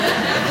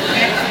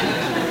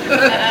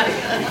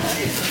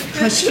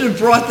I should have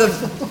brought the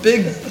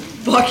big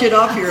bucket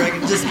up here. I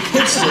could just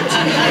pitch it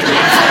to you.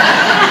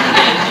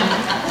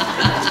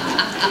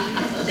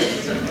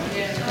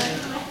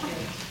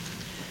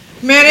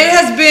 Man,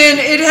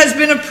 it has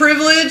been a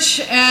privilege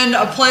and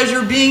a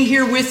pleasure being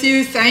here with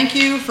you. Thank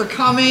you for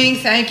coming.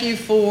 Thank you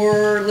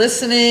for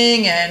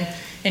listening and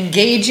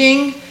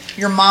engaging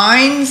your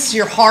minds,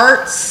 your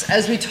hearts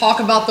as we talk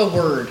about the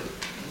Word.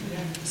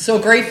 So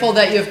grateful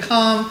that you've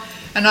come,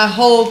 and I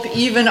hope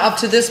even up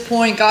to this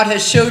point God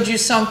has showed you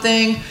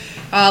something.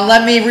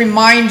 Let me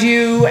remind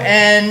you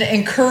and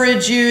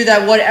encourage you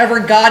that whatever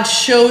God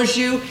shows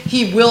you,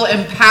 He will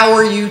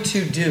empower you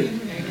to do.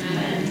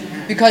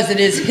 Amen. Because it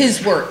is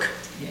His work.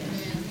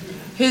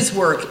 His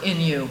work in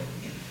you.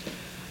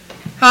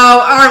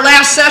 Our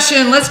last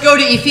session, let's go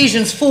to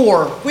Ephesians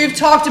 4. We've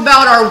talked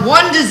about our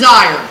one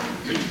desire.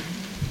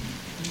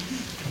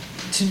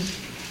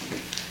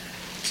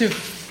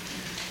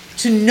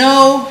 To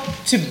know,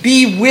 to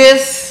be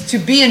with, to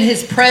be in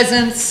His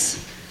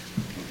presence.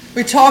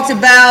 We talked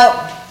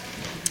about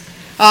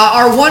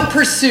our one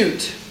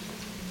pursuit,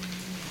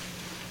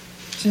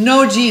 to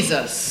know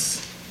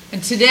Jesus.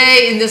 And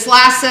today, in this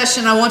last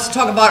session, I want to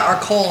talk about our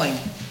calling.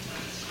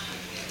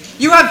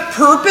 You have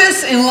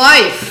purpose in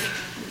life,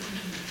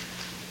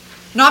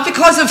 not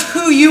because of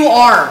who you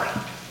are,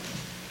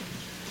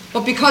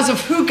 but because of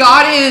who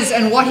God is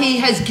and what He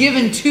has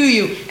given to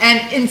you.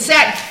 And in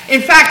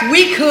fact,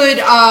 we could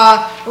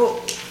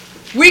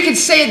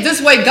say it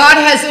this way: God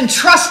has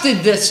entrusted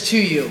this to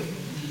you.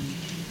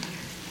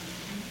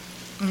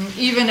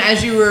 Even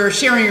as you were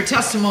sharing your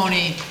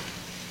testimony,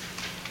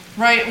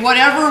 right?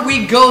 Whatever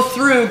we go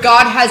through,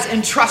 God has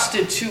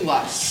entrusted to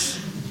us.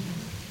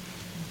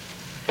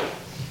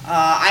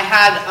 I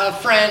had a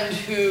friend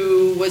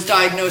who was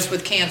diagnosed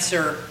with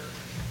cancer.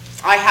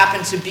 I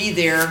happened to be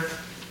there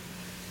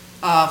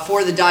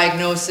for the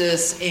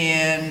diagnosis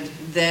and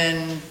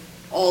then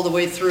all the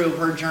way through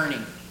her journey,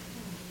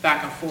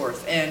 back and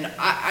forth. And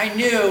I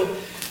knew,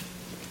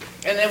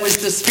 and it was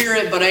the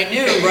Spirit, but I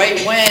knew right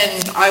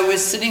when I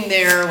was sitting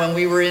there, when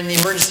we were in the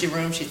emergency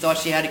room, she thought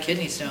she had a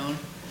kidney stone.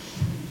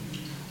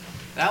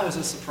 That was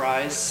a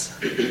surprise.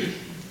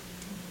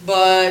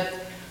 But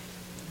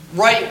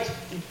right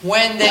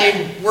when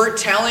they were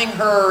telling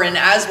her, and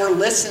as we're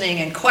listening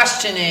and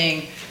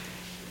questioning,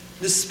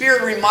 the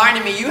Spirit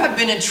reminded me, you have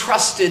been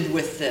entrusted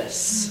with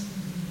this.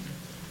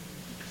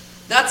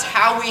 That's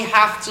how we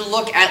have to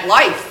look at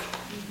life.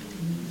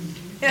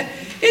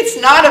 It's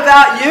not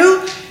about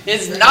you.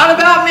 It's not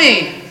about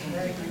me.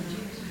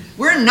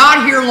 We're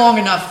not here long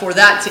enough for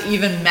that to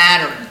even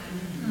matter.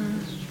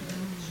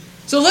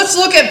 So let's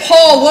look at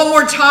Paul one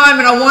more time,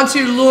 and I want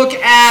to look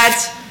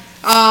at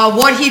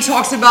what he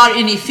talks about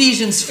in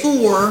Ephesians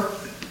 4.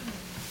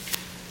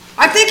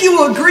 I think you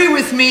will agree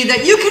with me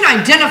that you can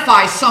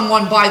identify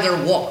someone by their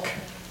walk.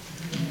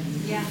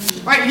 Yeah.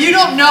 Right? You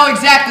don't know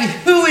exactly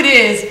who it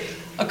is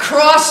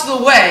across the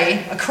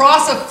way,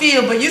 across a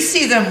field, but you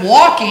see them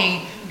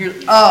walking,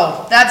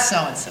 oh, that's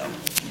so-and-so.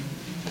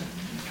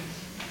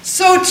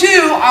 So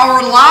too,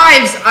 our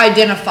lives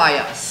identify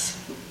us.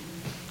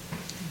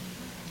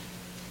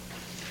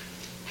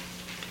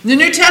 The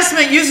New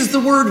Testament uses the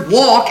word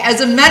walk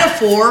as a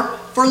metaphor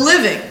for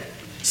living.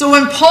 So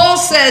when Paul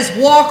says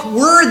walk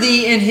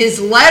worthy in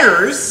his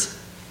letters,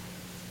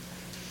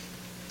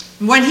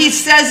 when he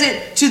says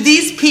it to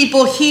these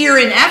people here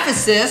in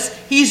Ephesus,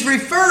 he's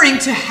referring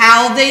to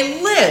how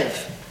they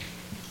live.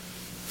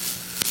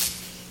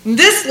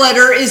 This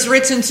letter is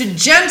written to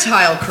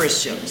Gentile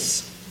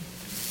Christians,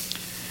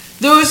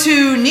 those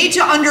who need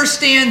to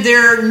understand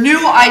their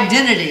new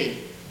identity,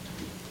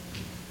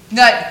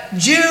 that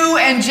Jew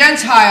and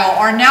Gentile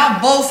are now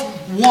both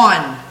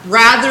one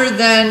rather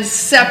than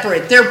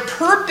separate. Their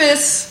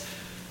purpose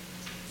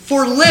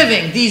for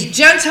living, these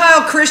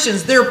Gentile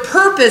Christians, their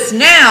purpose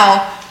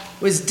now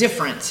was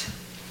different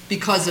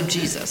because of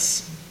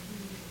Jesus.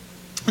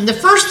 In the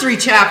first 3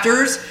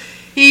 chapters,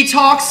 he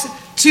talks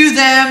to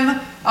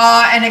them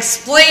and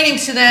explaining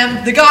to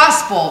them the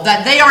gospel,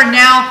 that they are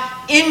now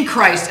in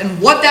Christ and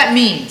what that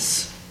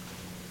means.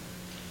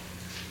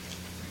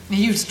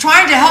 He was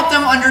trying to help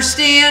them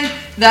understand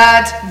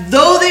that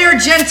though they are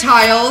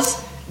Gentiles,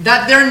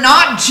 that they're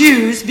not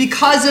Jews.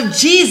 Because of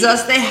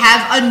Jesus, they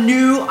have a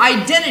new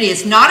identity.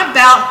 It's not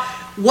about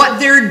what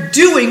they're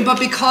doing, but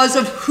because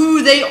of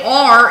who they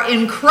are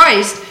in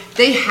Christ,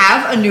 they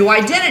have a new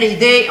identity.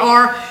 They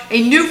are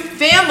a new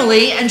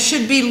family and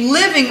should be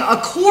living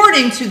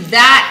according to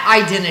that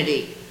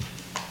identity.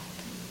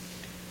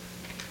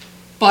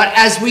 But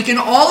as we can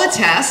all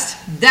attest,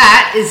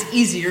 that is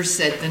easier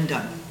said than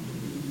done.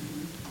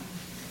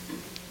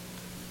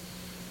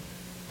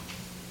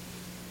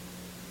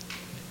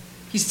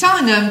 He's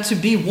telling them to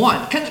be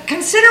one.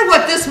 Consider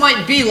what this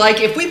might be like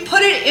if we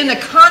put it in the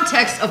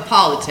context of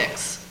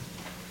politics.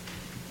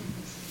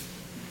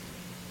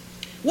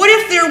 What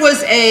if there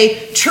was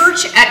a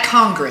church at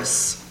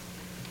Congress?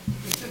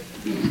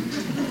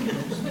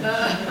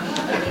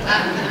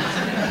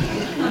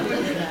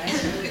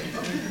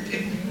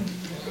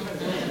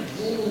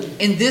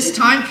 in this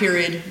time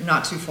period,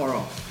 not too far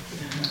off.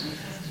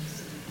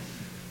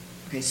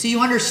 Okay, so you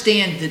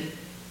understand that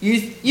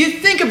you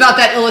think about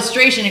that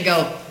illustration and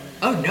go,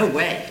 oh, no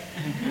way.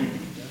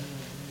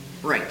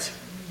 Right.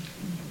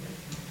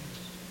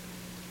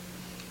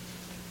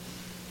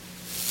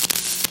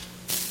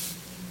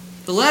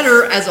 The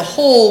letter as a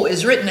whole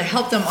is written to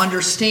help them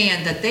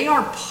understand that they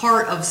are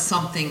part of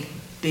something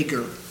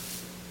bigger.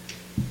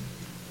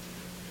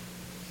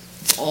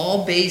 It's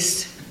all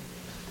based,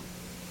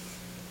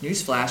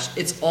 newsflash,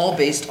 it's all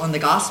based on the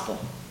gospel.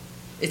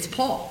 It's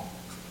Paul.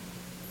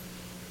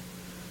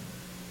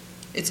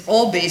 It's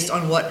all based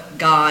on what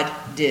God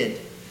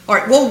did. All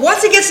right, well,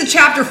 once it gets to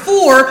chapter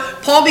 4,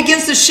 Paul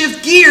begins to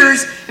shift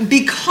gears, and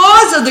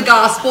because of the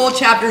gospel,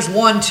 chapters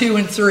 1, 2,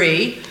 and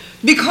 3,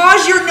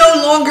 because you're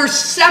no longer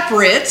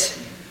separate,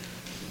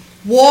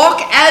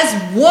 walk as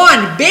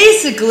one.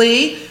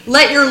 Basically,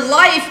 let your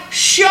life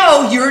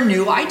show your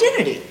new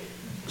identity.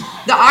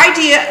 The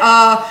idea,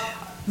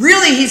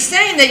 really, he's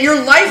saying that your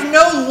life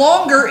no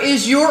longer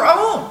is your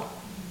own.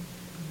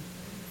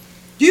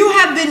 You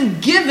have been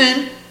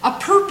given a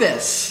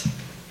purpose.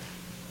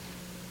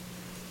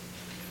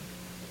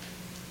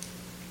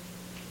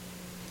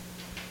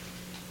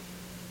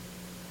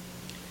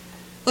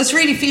 Let's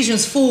read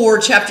Ephesians 4,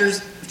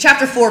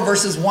 chapter 4,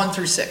 verses 1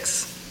 through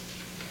 6.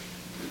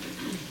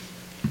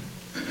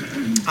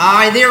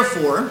 I,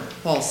 therefore,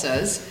 Paul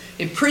says,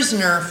 a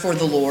prisoner for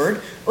the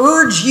Lord,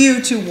 urge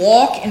you to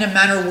walk in a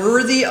manner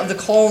worthy of the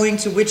calling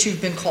to which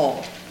you've been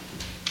called,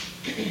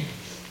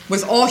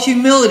 with all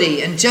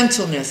humility and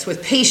gentleness,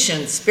 with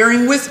patience,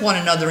 bearing with one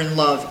another in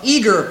love,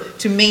 eager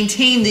to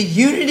maintain the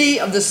unity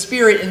of the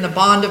Spirit in the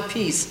bond of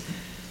peace.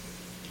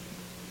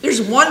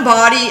 There's one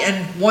body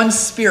and one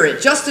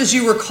Spirit, just as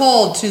you were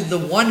called to the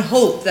one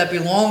hope that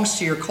belongs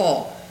to your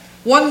call.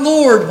 One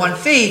Lord, one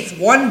faith,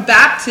 one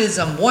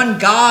baptism, one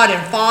God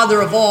and Father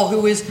of all,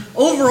 who is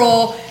over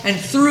all and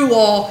through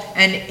all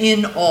and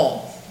in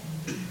all.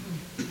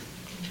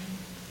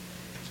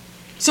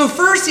 So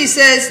first he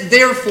says,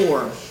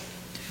 therefore.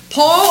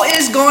 Paul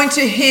is going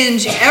to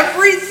hinge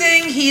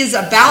everything he is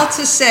about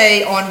to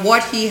say on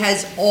what he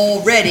has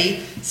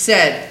already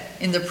said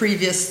in the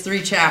previous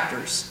 3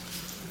 chapters.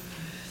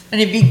 And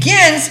he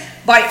begins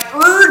by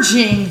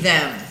urging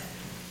them.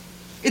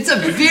 It's a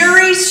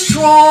very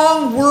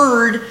strong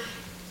word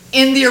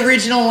in the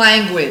original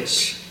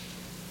language.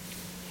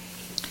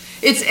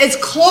 It's as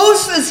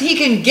close as he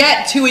can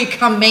get to a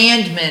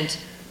commandment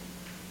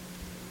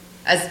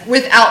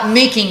without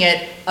making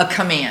it a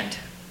command.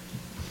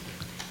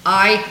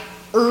 I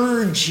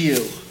urge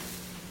you.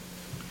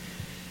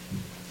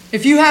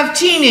 If you have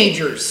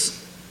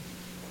teenagers,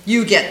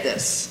 you get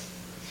this.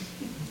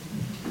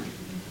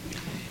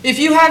 If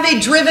you have a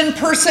driven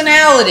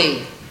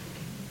personality,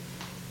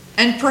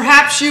 and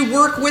perhaps you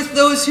work with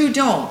those who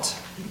don't,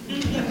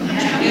 you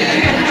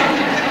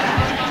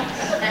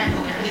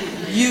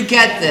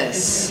get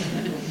this.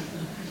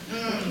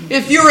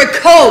 If you're a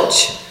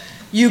coach,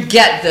 you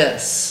get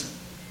this.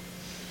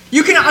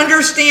 You can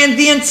understand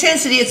the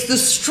intensity. It's the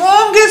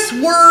strongest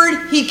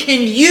word he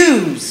can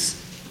use.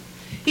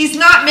 He's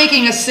not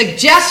making a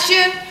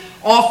suggestion,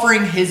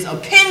 offering his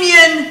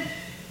opinion.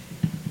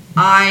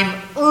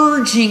 I'm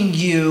urging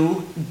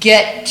you,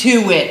 get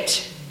to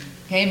it.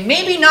 Okay,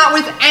 maybe not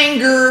with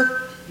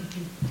anger,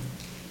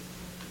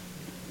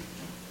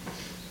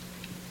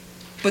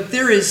 but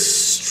there is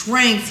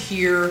strength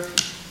here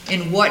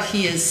in what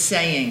he is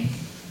saying.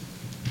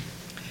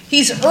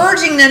 He's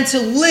urging them to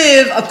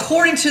live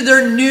according to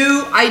their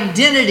new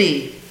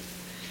identity.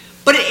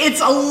 But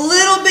it's a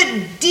little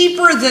bit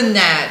deeper than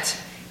that.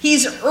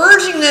 He's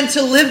urging them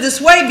to live this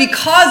way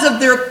because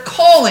of their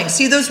calling.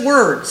 See those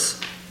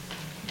words?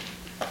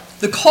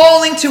 The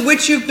calling to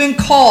which you've been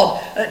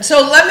called.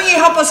 So let me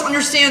help us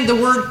understand the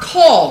word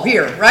call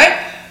here,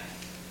 right?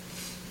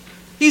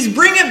 He's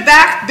bringing it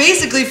back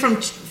basically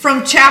from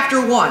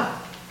chapter 1.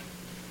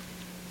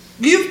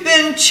 You've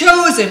been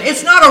chosen.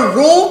 It's not a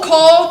roll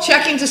call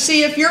checking to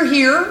see if you're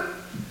here.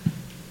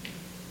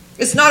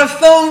 It's not a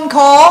phone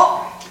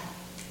call.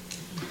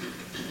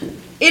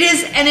 It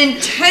is an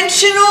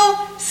intentional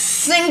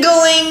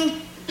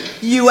singling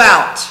you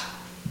out.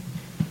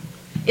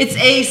 It's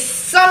a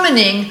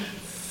summoning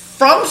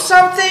from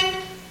something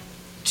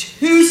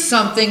to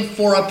something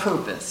for a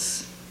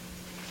purpose.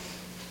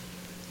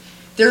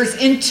 There's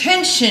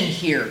intention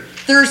here.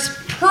 There's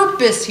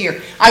purpose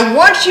here. I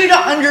want you to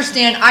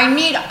understand, I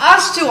need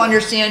us to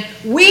understand,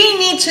 we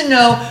need to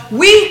know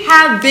we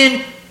have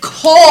been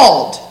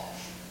called,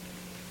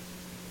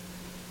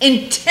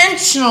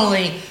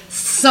 intentionally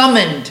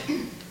summoned.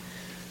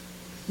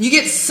 You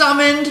get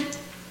summoned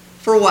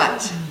for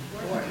what?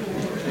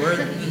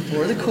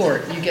 For the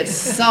court. You get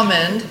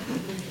summoned.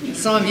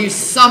 Some of you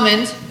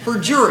summoned for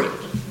jury.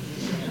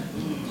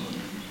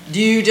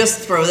 Do you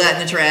just throw that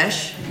in the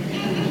trash?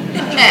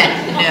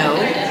 No.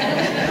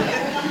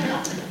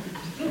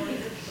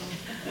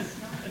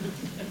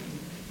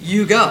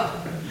 You go.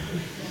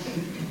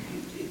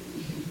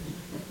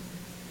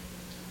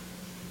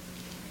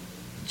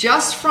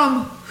 Just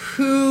from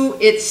who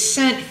it's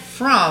sent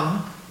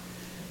from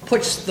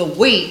puts the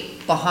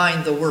weight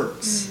behind the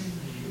words.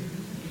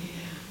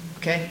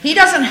 Okay? He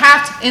doesn't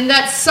have to, in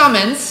that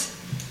summons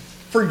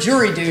for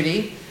jury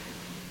duty,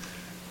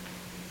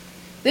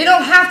 they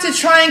don't have to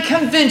try and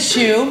convince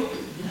you.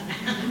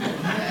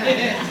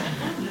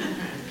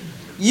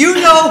 You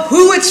know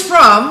who it's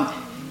from.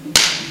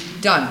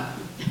 Done.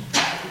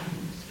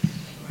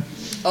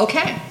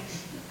 Okay.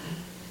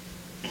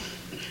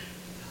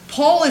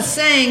 Paul is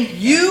saying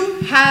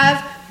you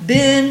have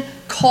been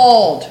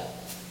called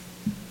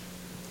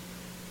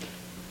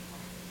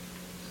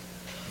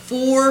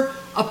for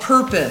a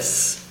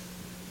purpose.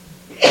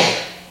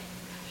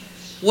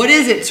 What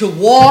is it? To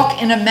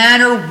walk in a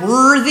manner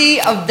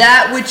worthy of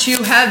that which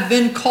you have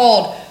been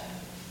called.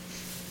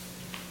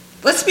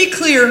 Let's be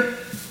clear.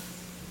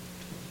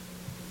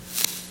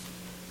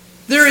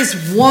 There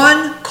is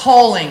one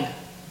calling.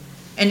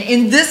 And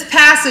in this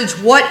passage,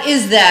 what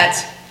is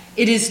that?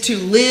 It is to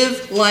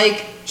live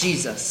like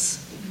Jesus.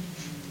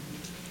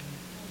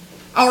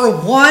 Our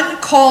one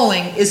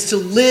calling is to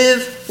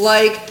live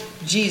like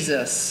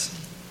Jesus.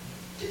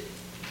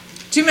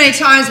 Too many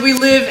times we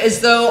live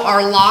as though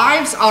our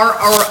lives are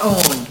our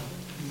own.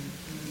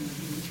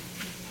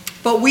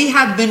 But we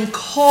have been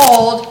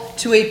called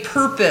to a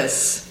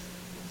purpose.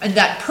 And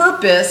that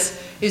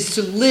purpose is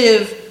to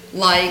live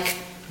like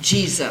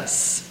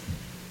Jesus.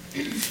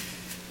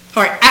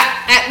 All right,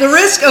 at the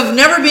risk of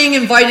never being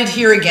invited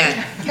here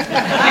again.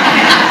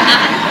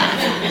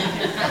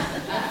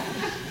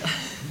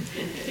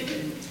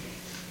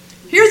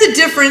 Here's the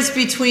difference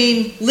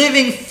between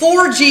living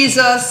for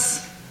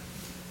Jesus,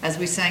 as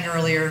we sang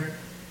earlier,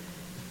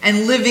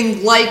 and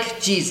living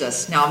like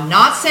Jesus. Now, I'm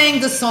not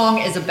saying the song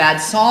is a bad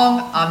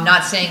song. I'm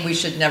not saying we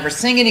should never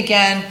sing it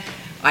again.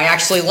 I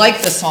actually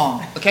like the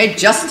song, okay?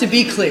 Just to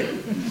be clear.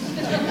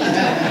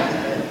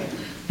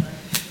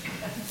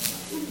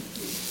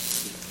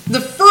 The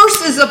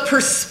first is a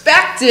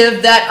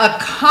perspective that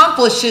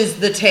accomplishes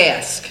the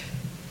task.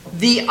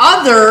 The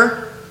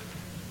other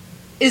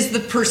is the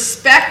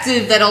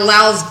perspective that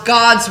allows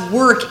God's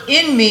work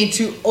in me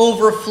to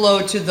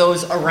overflow to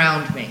those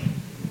around me.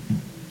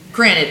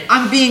 Granted,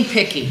 I'm being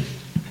picky.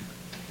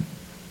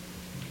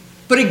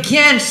 But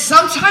again,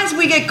 sometimes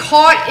we get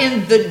caught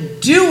in the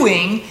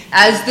doing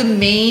as the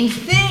main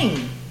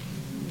thing.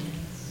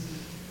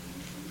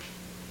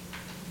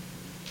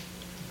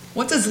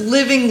 What does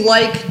living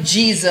like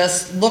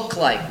Jesus look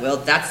like? Well,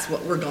 that's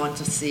what we're going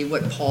to see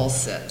what Paul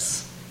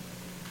says.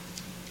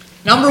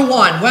 Number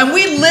one, when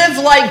we live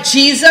like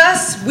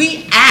Jesus,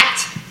 we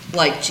act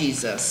like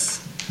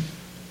Jesus.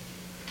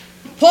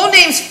 Paul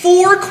names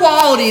 4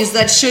 qualities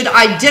that should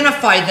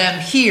identify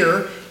them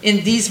here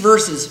in these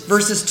verses,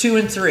 verses 2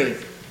 and 3.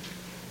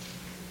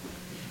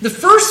 The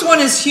first one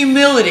is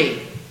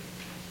humility.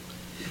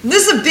 And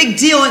this is a big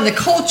deal in the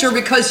culture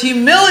because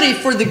humility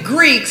for the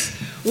Greeks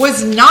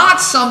was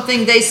not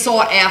something they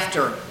sought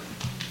after.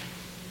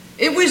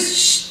 It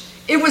was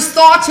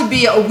thought to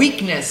be a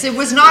weakness. It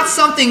was not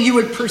something you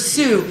would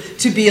pursue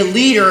to be a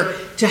leader,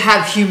 to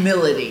have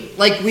humility,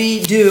 like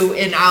we do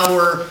in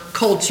our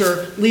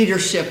culture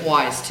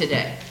leadership-wise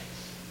today.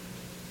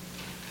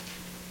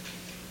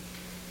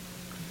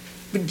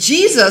 But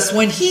Jesus,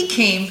 when he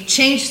came,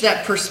 changed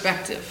that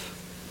perspective.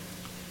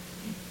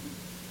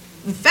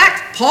 In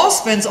fact, Paul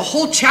spends a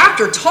whole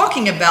chapter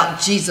talking about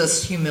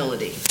Jesus'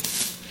 humility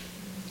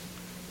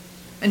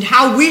and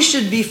how we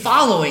should be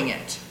following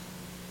it.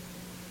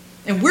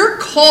 And we're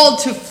called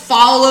to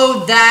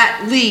follow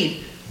that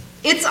lead.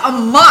 It's a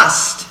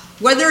must.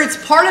 Whether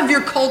it's part of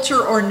your culture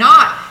or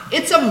not,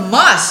 it's a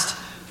must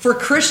for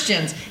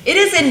Christians. It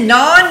is a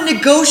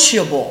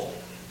non-negotiable.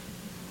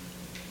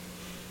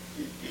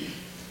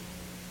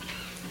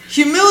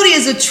 Humility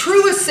is a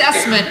true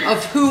assessment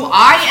of who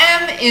I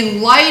am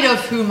in light of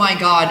who my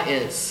God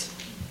is.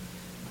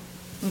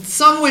 And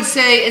some would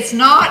say it's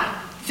not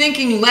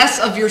thinking less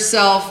of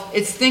yourself,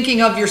 it's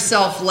thinking of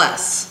yourself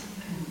less.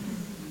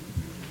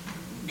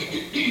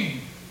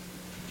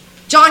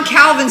 John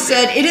Calvin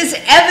said, "It is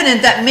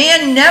evident that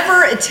man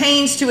never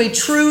attains to a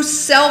true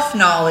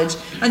self-knowledge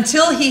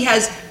until he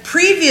has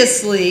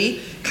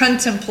previously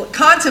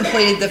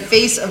contemplated the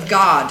face of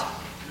God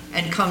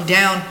and come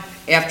down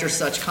after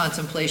such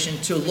contemplation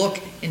to look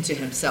into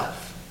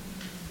himself."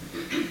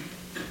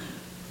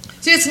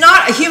 See,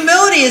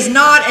 humility is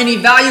not an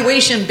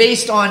evaluation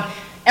based on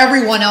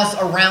everyone else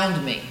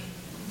around me.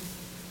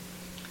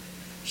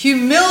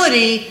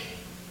 Humility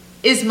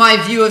is my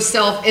view of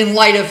self in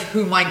light of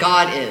who my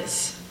God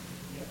is.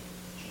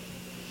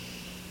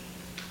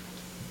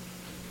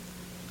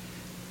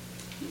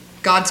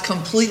 God's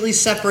completely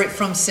separate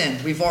from sin.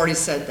 We've already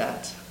said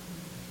that.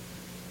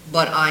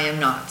 But I am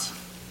not.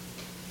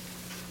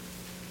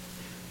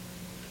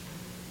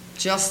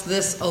 Just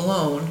this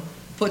alone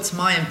puts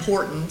my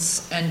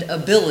importance and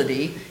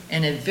ability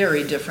in a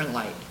very different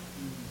light.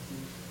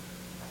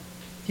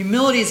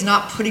 Humility is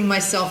not putting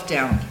myself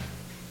down.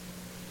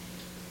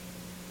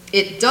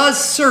 It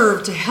does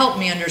serve to help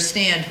me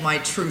understand my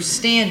true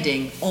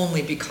standing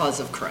only because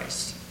of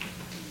Christ.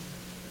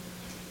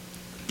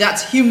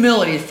 That's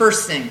humility, the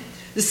first thing.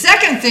 The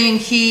second thing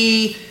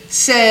he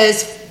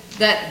says,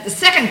 that the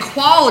second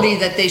quality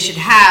that they should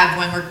have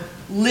when we're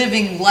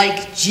living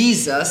like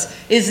Jesus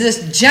is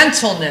this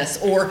gentleness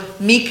or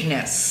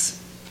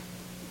meekness.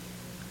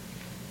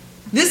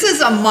 This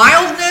is a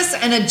mildness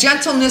and a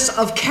gentleness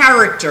of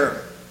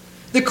character.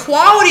 The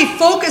quality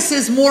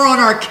focuses more on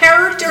our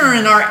character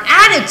and our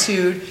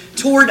attitude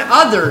toward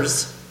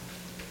others.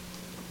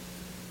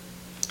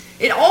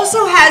 It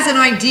also has an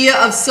idea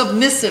of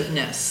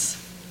submissiveness.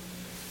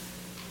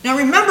 Now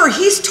remember,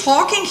 he's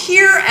talking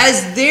here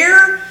as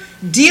they're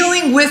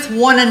dealing with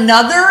one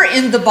another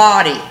in the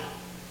body.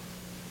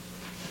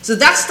 So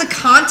that's the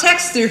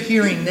context they're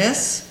hearing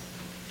this.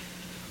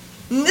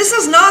 And this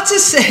is not to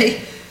say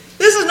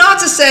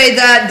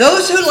that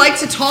those who like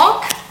to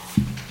talk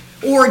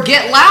or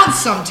get loud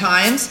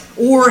sometimes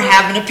or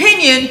have an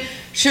opinion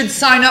should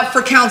sign up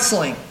for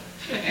counseling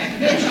so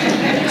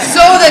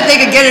that they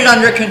could get it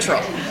under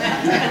control.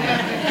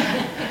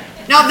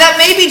 Now that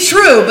may be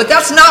true, but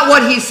that's not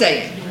what he's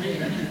saying.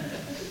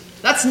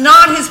 That's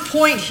not his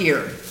point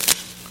here.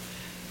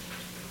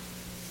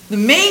 The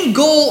main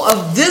goal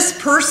of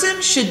this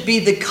person should be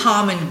the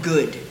common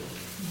good.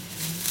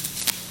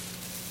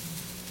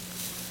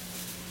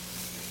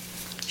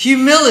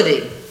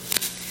 Humility,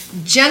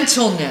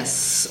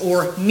 gentleness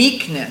or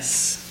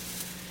meekness.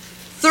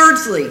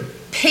 Thirdly,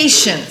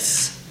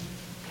 patience.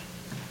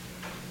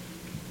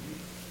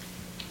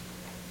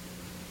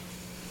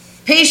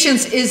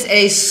 Patience is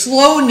a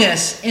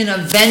slowness in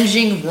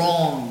avenging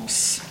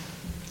wrongs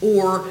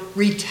or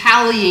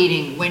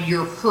retaliating when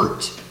you're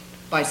hurt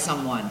by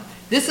someone.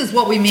 This is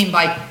what we mean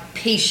by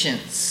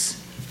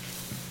patience.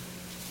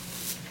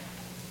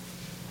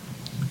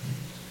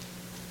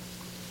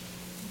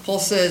 Paul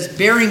says,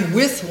 bearing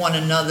with one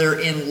another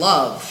in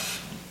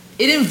love.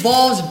 It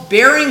involves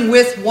bearing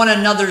with one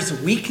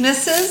another's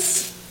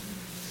weaknesses,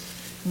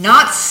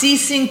 not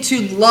ceasing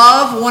to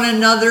love one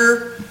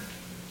another,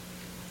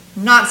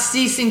 not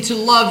ceasing to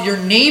love your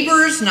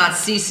neighbors, not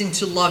ceasing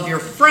to love your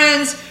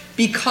friends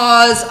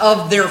because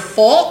of their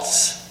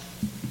faults,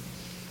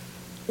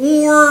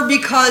 or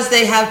because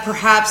they have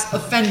perhaps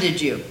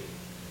offended you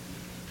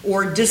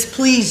or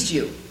displeased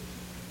you.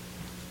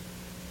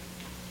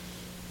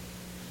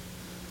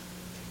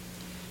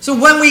 So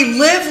when we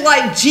live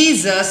like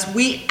Jesus,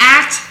 we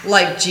act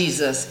like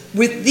Jesus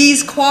with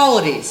these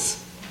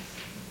qualities.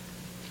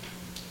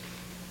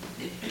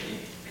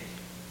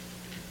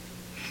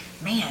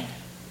 Man.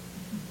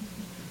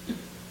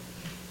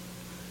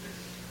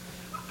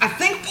 I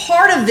think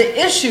part of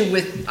the issue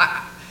with...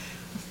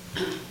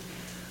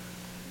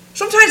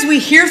 sometimes we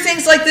hear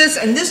things like this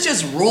and this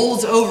just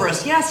rolls over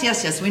us.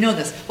 Yes, we know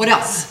this. What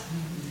else?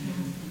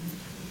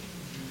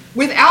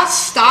 Without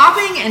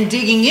stopping and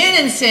digging in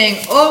and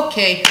saying,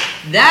 okay,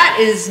 that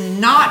is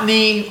not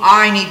me,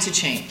 I need to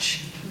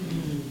change.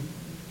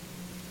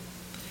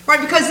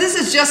 Right, because this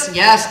is just,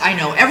 yes, I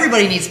know,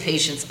 everybody needs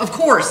patience. Of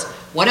course,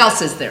 what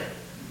else is there?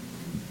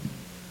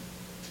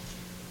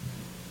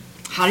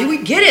 How do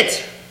we get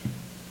it?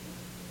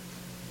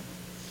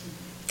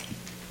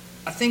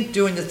 I think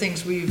doing the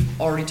things we've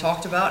already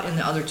talked about in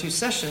the other two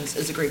sessions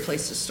is a great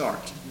place to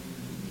start.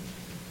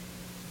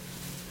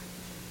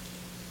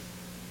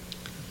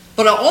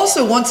 But I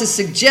also want to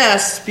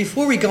suggest,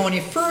 before we go any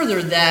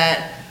further,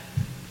 that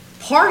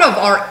part of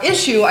our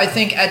issue, I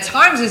think, at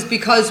times is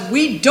because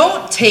we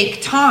don't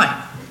take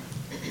time.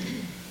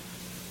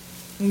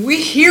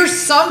 We hear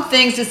some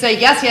things to say,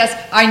 yes,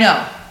 I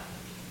know.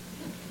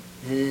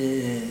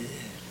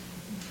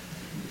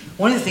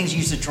 One of the things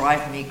used to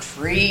drive me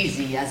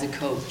crazy as a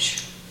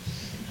coach.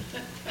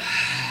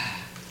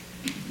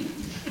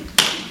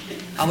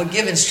 I would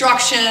give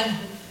instruction.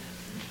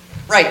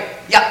 Right,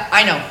 yeah,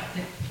 I know.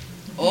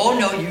 Oh,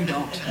 no, you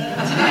don't.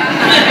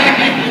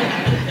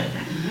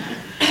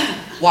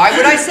 Why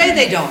would I say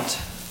they don't?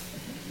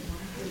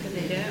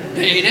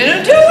 They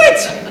didn't do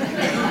it.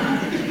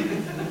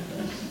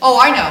 Oh,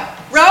 I know.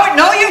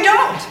 No, you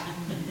don't.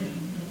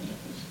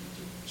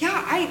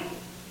 Yeah,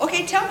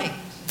 okay, tell me.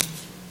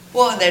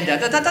 Well, then,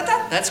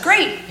 that's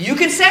great. You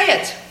can say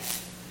it.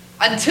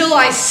 Until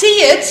I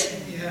see it,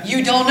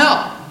 you don't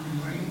know.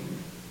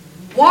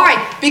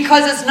 Why?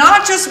 Because it's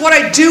not just what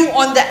I do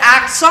on the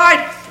act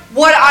side.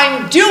 What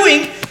I'm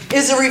doing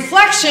is a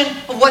reflection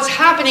of what's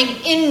happening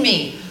in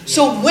me.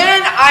 So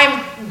when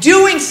I'm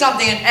doing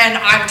something and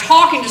I'm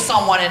talking to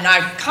someone and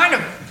I've kind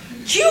of,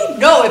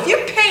 if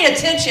you're paying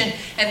attention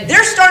and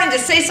they're starting to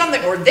say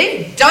something or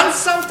they've done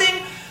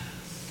something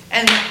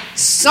and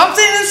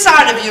something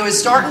inside of you is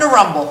starting to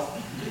rumble.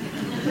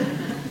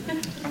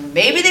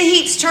 Maybe the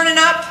heat's turning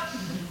up.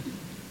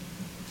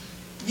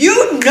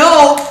 You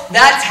know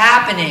that's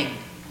happening.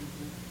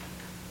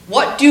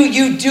 What do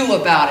you do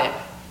about it?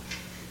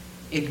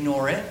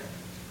 Ignore it.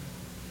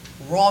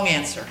 Wrong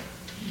answer.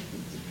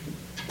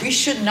 We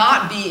should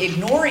not be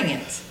ignoring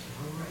it.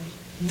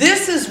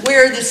 This is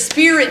where the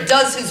Spirit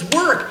does His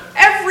work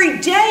every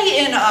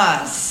day in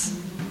us.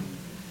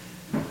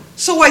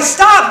 So I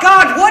stop.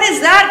 God, what is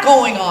that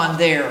going on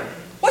there?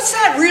 What's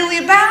that really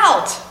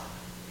about?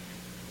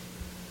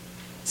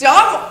 See,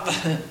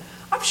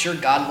 I'm sure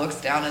God looks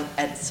down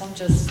at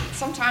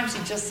sometimes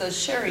he just says,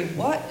 Sherry,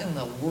 what in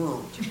the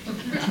world?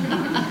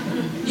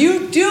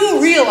 You do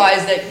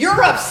realize that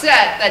you're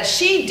upset that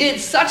she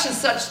did such and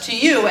such to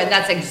you, and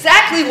that's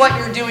exactly what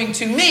you're doing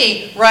to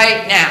me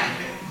right now.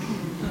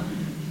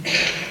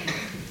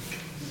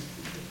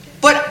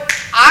 But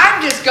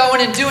I'm just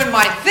going and doing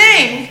my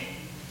thing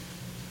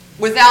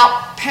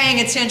without paying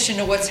attention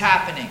to what's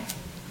happening.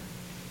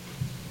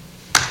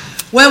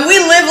 When we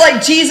live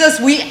like Jesus,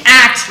 we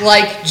act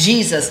like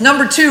Jesus.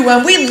 Number 2,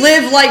 when we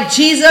live like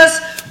Jesus,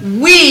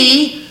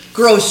 we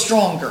grow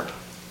stronger.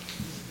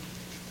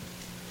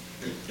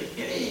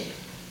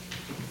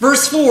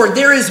 Verse 4,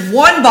 there is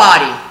one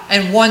body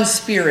and one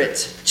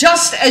Spirit,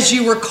 just as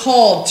you were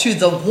called to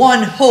the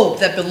one hope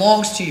that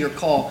belongs to your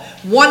call.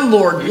 One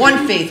Lord,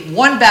 one faith,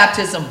 one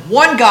baptism,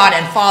 one God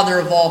and Father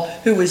of all,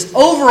 who is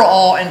over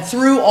all and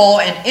through all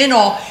and in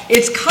all.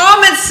 It's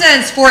common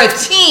sense for a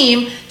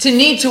team to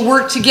need to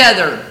work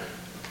together.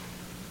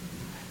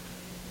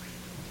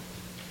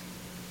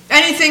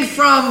 Anything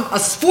from a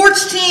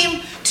sports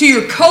team to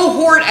your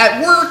cohort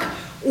at work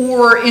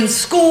or in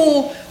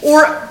school,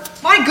 or,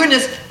 my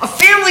goodness, a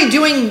family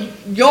doing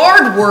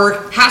yard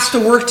work has to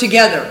work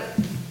together.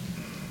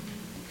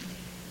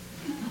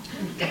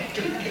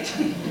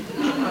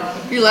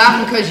 You're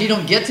laughing because you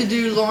don't get to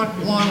do lawn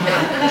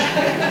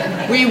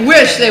work. We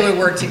wish they would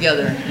work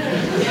together.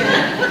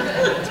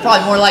 It's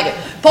probably more like it.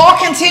 Paul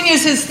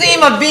continues his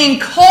theme of being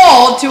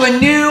called to a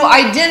new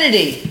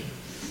identity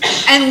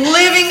and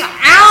living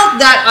out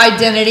that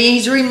identity.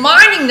 He's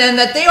reminding them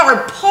that they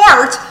are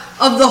part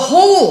of the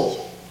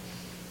whole.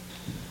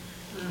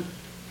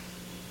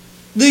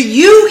 The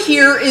you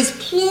here is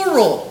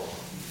plural.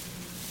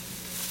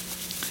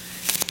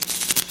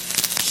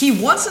 He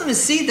wants them to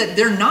see that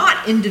they're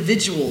not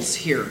individuals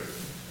here.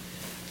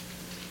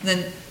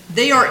 Then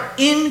they are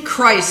in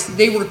Christ.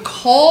 They were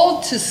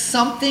called to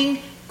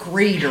something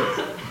greater.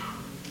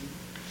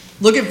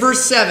 Look at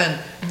verse 7.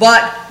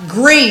 But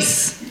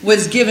grace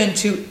was given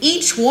to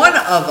each one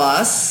of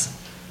us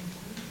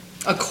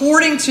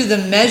according to the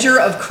measure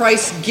of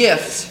Christ's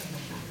gift.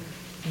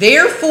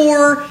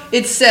 Therefore,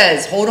 it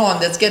says, hold on,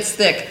 this gets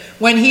thick.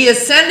 When he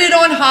ascended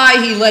on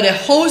high, he led a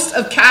host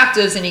of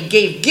captives and he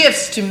gave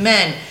gifts to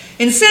men.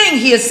 In saying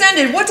he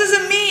ascended, what does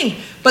it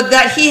mean? But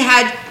that he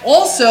had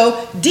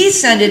also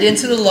descended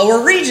into the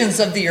lower regions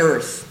of the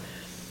earth.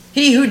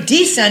 He who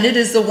descended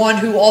is the one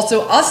who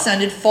also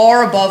ascended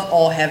far above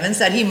all heavens,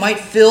 that he might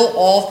fill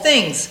all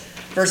things.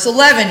 Verse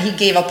 11, he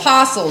gave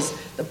apostles,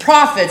 the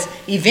prophets,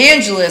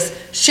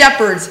 evangelists,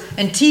 shepherds,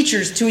 and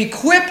teachers to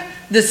equip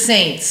the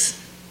saints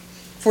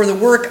for the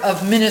work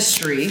of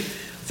ministry,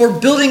 for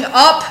building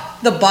up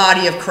the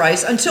body of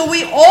Christ, until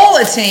we all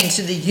attain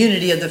to the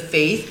unity of the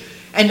faith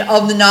and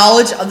of the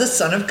knowledge of the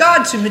Son of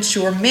God, to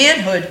mature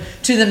manhood,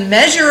 to the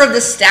measure of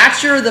the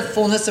stature of the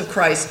fullness of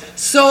Christ,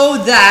 so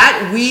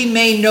that we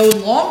may no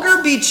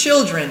longer be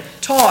children,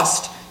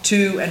 tossed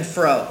to and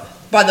fro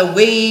by the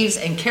waves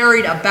and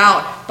carried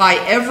about by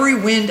every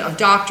wind of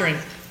doctrine,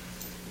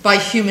 by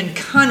human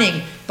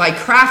cunning, by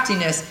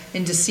craftiness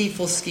and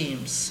deceitful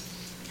schemes.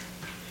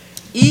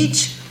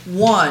 Each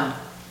one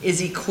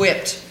is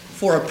equipped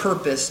for a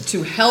purpose,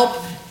 to help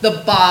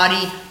the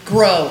body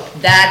grow.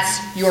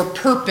 That's your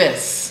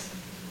purpose.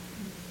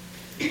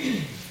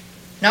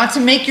 Not to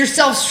make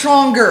yourself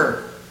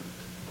stronger.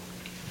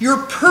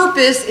 Your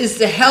purpose is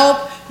to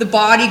help the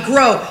body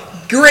grow.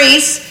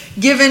 Grace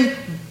given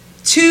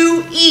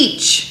to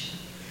each.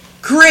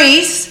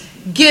 Grace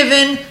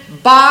given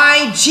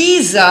by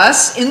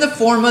Jesus in the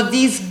form of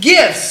these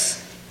gifts.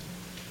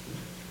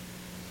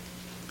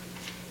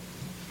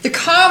 The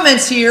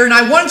comments here, and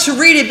I wanted to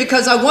read it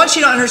because I want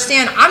you to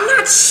understand, I'm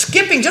not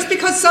skipping. Just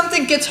because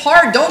something gets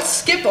hard, don't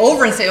skip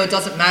over and say, oh, it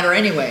doesn't matter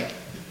anyway.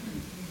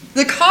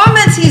 The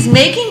comments he's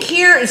making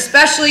here,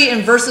 especially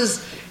in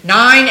verses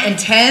 9 and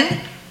 10,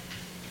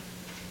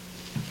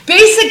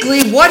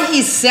 basically what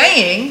he's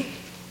saying,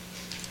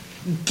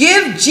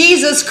 give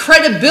Jesus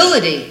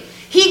credibility.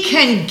 He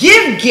can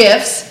give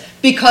gifts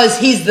because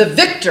he's the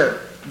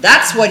victor.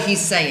 That's what he's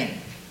saying.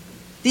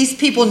 These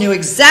people knew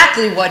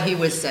exactly what he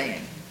was saying.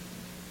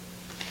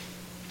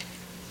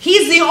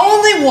 He's the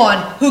only one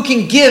who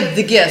can give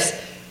the gifts.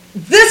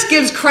 This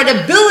gives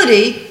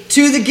credibility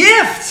to the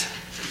gift.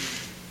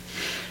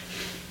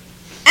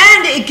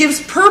 And it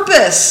gives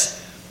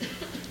purpose.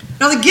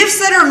 Now the gifts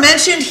that are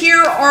mentioned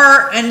here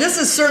are, and this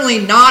is certainly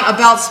not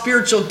about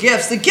spiritual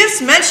gifts, the gifts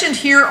mentioned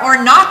here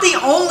are not the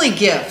only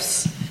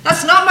gifts.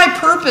 That's not my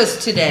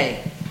purpose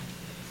today.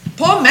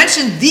 Paul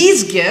mentioned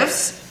these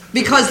gifts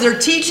because they're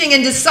teaching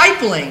and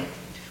discipling.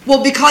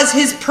 Well, because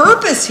his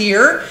purpose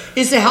here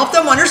is to help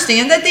them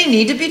understand that they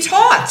need to be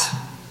taught.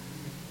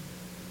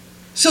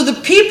 So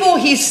the people,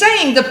 he's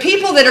saying, the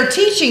people that are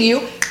teaching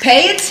you,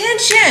 pay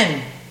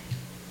attention.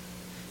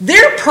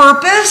 Their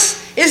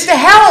purpose is to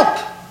help.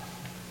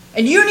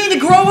 And you need to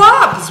grow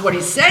up, is what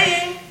he's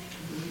saying.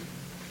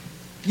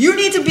 You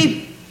need to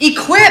be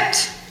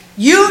equipped.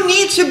 You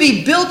need to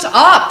be built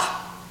up.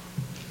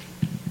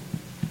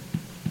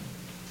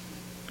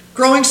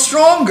 Growing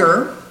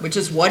stronger which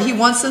is what he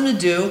wants them to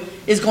do,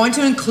 is going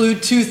to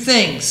include two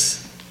things.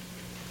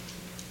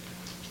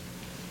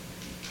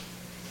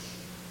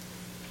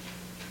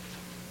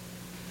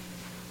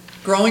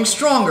 Growing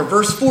stronger.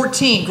 Verse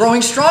 14.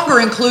 Growing stronger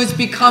includes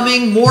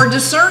becoming more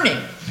discerning.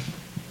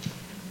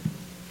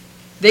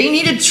 They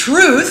needed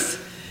truth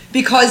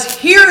because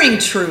hearing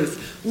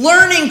truth,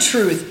 learning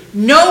truth,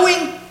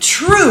 knowing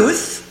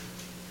truth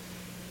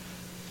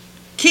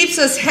keeps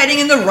us heading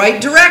in the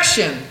right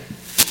direction.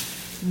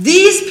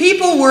 These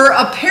people were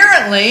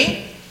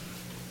apparently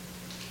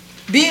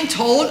being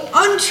told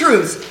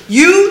untruths.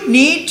 You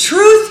need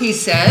truth, he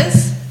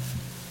says.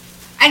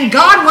 And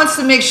God wants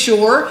to make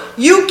sure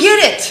you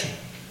get it.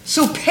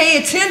 So pay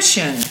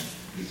attention.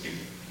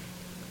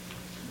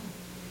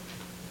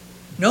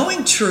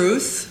 Knowing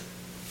truth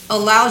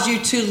allows you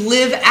to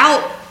live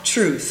out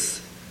truth.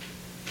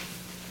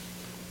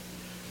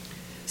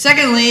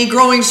 Secondly,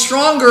 growing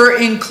stronger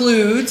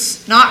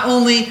includes not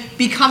only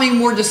becoming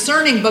more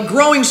discerning, but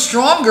growing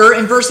stronger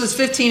in verses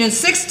 15 and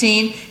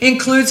 16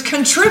 includes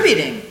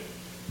contributing.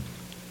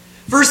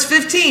 Verse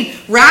 15,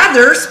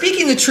 rather,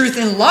 speaking the truth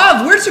in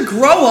love, we're to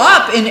grow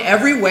up in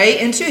every way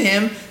into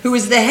him who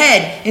is the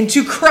head,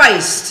 into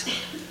Christ.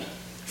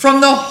 From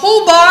the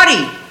whole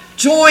body,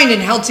 joined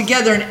and held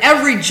together in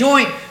every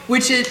joint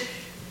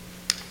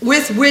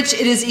with which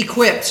it is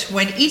equipped.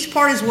 When each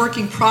part is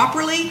working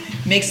properly,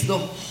 makes the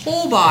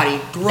whole body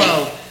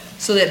grow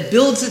so that it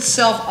builds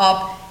itself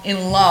up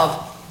in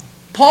love.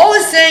 Paul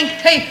is saying,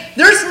 hey,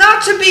 there's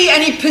not to be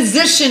any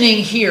positioning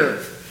here.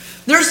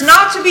 There's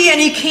not to be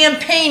any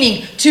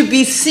campaigning to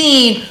be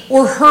seen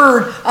or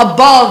heard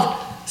above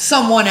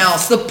someone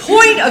else. The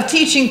point of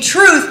teaching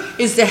truth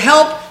is to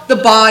help the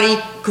body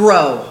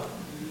grow.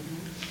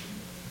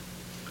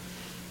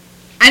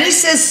 And he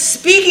says,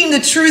 speaking the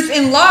truth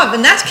in love.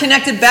 And that's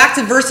connected back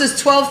to verses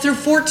 12 through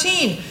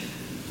 14.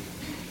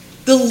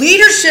 The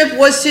leadership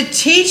was to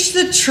teach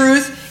the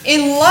truth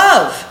in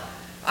love.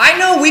 I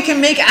know we can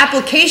make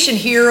application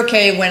here,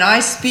 okay, when I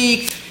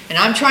speak and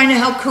I'm trying to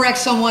help correct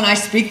someone, I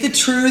speak the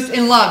truth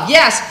in love.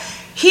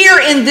 Yes, here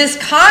in this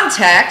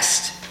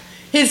context,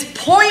 his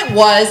point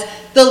was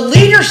the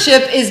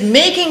leadership is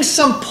making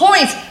some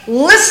points.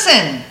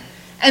 Listen.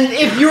 And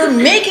if you're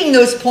making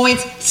those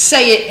points,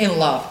 say it in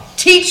love.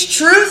 Teach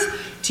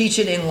truth, teach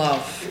it in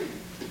love.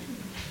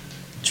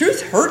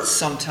 Truth hurts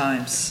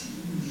sometimes.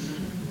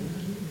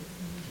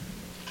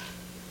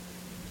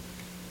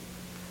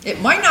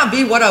 It might not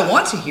be what I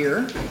want to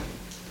hear,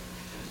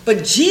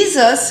 but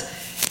Jesus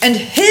and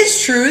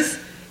his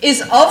truth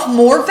is of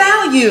more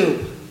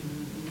value.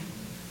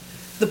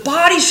 The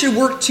body should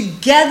work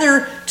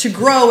together to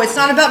grow. It's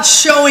not about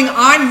showing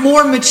I'm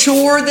more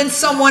mature than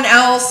someone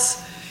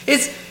else.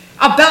 It's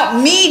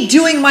about me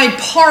doing my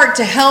part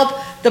to help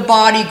the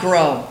body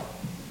grow.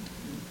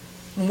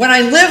 When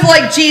I live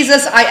like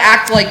Jesus, I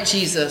act like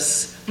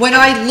Jesus. When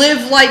I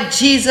live like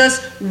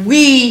Jesus,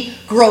 we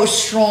grow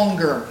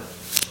stronger.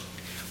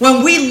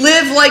 When we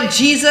live like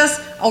Jesus,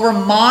 our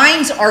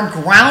minds are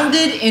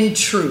grounded in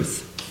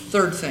truth.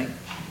 Third thing.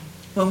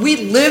 When we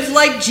live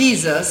like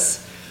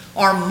Jesus,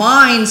 our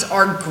minds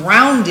are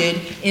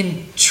grounded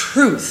in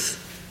truth.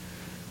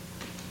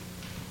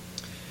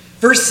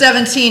 Verse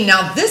 17,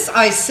 now this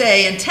I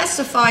say and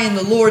testify in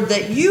the Lord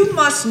that you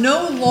must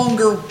no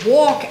longer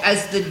walk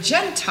as the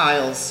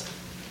Gentiles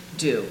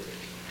do,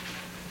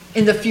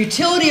 in the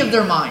futility of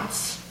their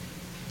minds.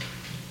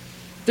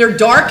 They're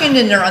darkened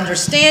in their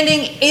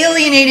understanding,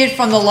 alienated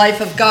from the life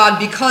of God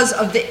because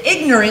of the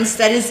ignorance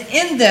that is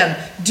in them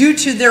due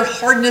to their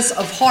hardness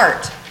of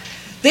heart.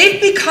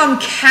 They've become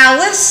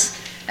callous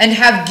and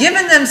have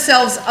given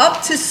themselves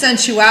up to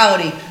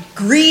sensuality,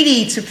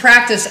 greedy to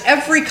practice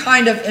every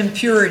kind of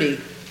impurity.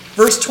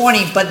 Verse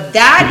 20, but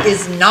that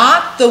is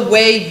not the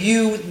way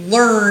you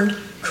learned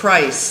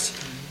Christ.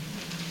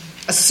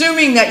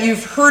 Assuming that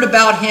you've heard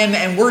about him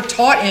and were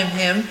taught in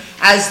him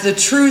as the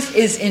truth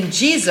is in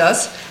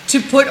Jesus,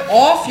 to put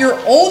off your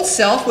old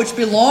self, which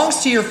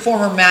belongs to your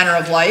former manner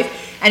of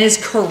life and is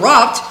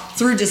corrupt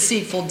through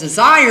deceitful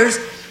desires,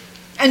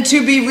 and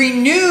to be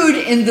renewed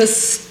in the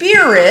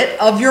spirit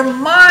of your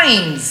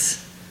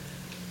minds,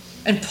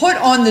 and put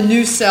on the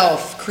new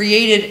self,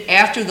 created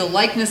after the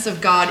likeness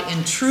of God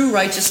in true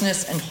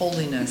righteousness and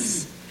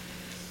holiness.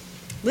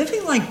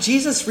 Living like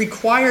Jesus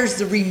requires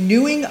the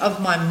renewing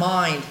of my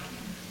mind.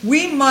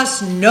 We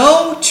must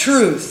know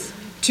truth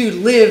to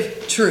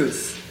live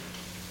truth.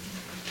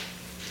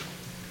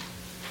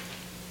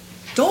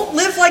 Don't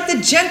live like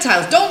the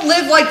Gentiles. Don't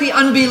live like the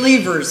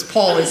unbelievers,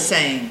 Paul is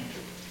saying.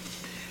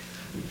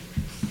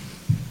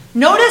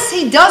 Notice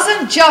he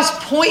doesn't just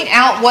point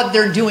out what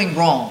they're doing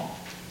wrong.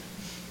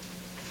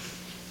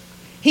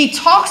 He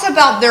talks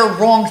about their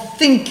wrong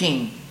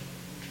thinking.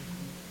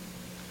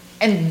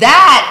 And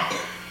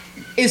that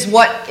is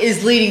what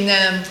is leading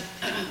them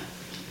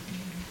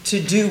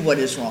to do what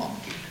is wrong.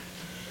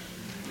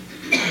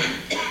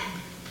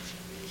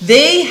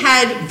 They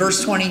had,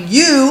 verse 20,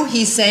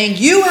 he's saying,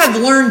 you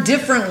have learned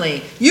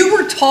differently. You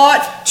were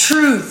taught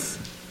truth.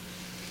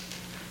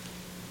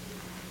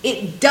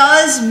 It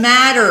does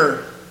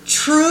matter.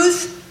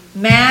 Truth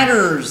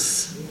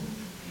matters.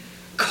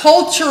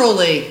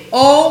 Culturally,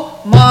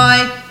 oh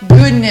my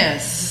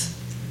goodness.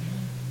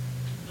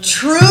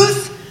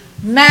 Truth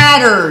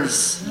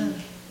matters.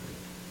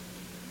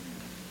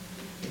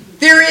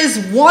 There is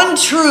one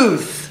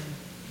truth.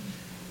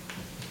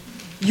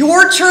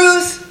 Your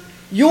truth,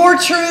 your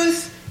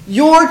truth,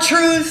 your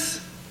truth.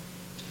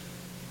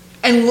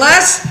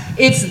 Unless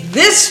it's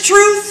this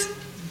truth,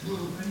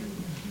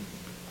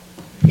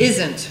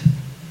 isn't.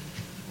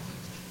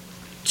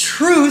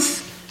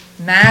 Truth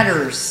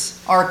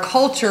matters. Our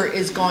culture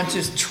is going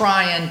to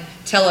try and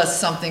tell us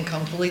something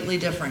completely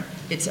different.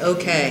 It's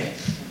okay.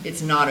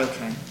 It's not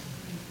okay.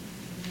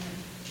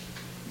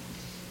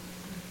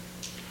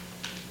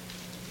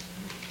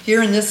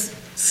 Here in this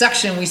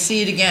section, we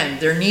see it again.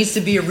 There needs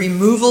to be a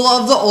removal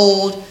of the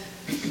old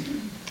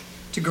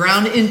to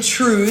ground in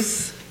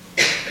truth.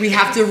 We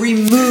have to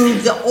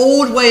remove the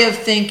old way of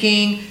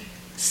thinking.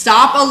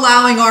 Stop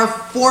allowing our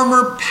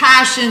former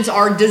passions,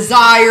 our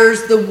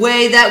desires, the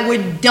way that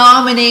would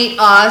dominate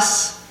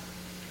us.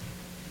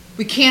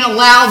 We can't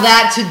allow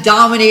that to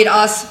dominate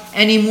us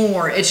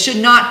anymore. It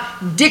should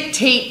not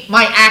dictate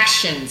my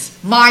actions.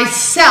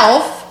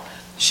 Myself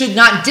should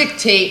not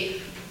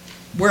dictate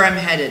where I'm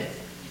headed.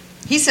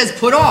 He says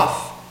put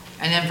off.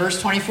 And then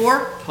verse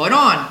 24, put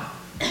on.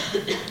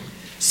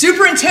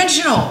 Super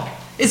intentional.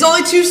 It's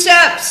only 2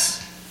 steps.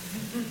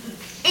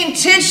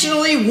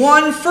 Intentionally,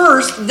 one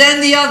first,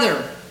 then the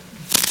other.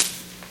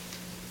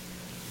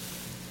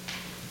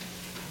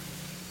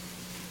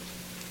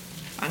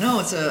 I know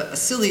it's a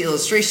silly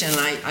illustration, and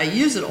I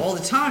use it all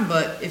the time,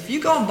 but if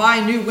you go and buy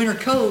a new winter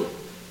coat,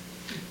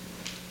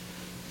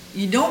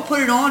 you don't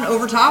put it on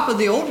over top of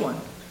the old one.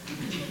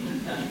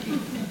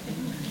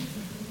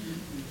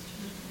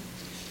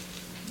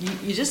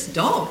 You just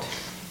don't.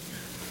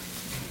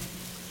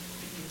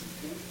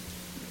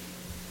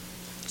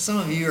 Some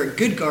of you are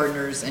good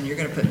gardeners and you're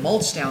going to put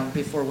mulch down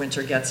before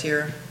winter gets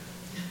here.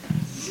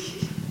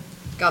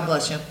 God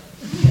bless you.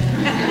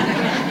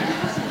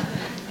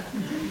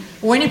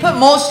 When you put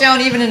mulch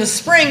down even in the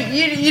spring,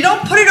 you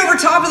don't put it over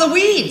top of the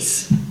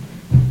weeds.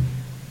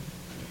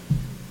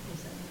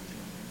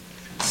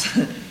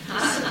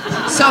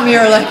 Some of you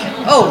are like,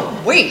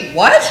 oh, wait,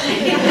 what?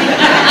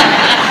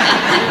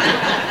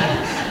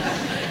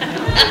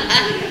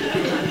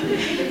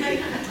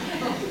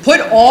 Put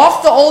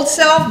off the old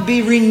self,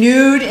 be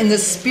renewed in the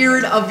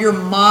spirit of your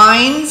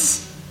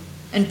minds,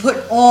 and put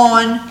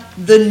on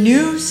the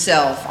new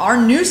self. Our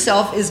new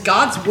self is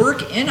God's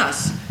work in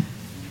us,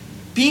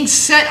 being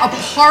set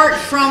apart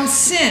from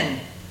sin.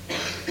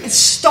 It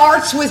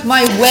starts with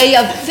my way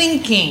of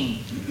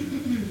thinking.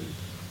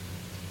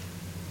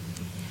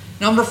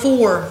 Number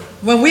 4,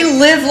 when we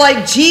live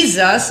like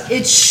Jesus,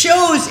 it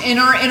shows in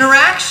our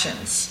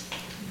interactions.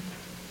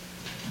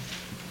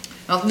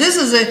 Now, this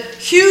is a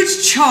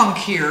huge chunk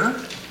here.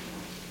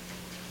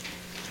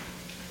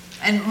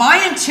 And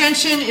my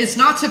intention is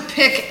not to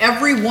pick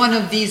every one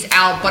of these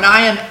out, but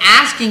I am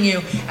asking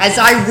you, as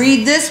I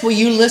read this, will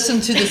you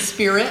listen to the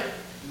Spirit?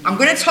 I'm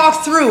going to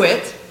talk through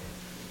it.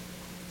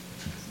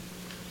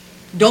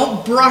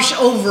 Don't brush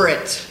over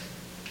it.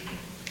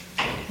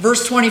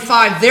 Verse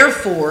 25,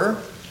 therefore,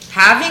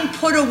 having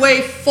put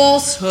away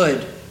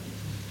falsehood,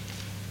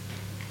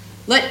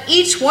 let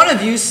each one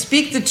of you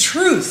speak the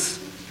truth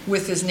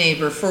with his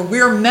neighbor, for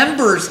we're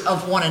members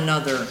of one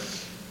another.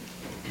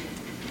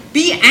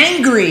 Be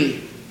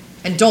angry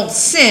and don't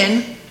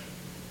sin.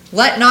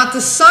 Let not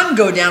the sun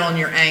go down on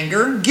your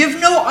anger. Give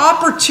no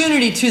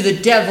opportunity to the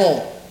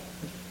devil.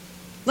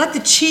 Let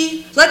the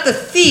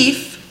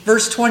thief,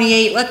 verse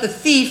 28, let the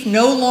thief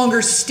no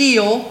longer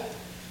steal,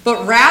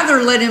 but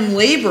rather let him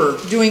labor,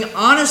 doing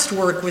honest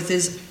work with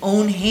his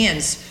own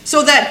hands,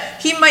 so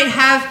that he might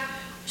have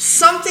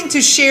something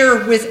to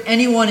share with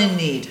anyone in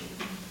need.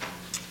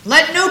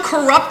 Let no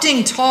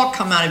corrupting talk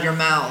come out of your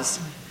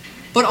mouths,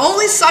 but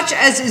only such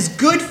as is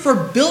good for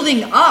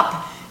building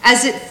up,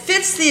 as it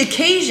fits the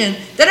occasion,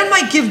 that it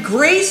might give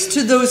grace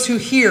to those who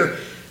hear.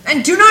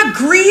 And do not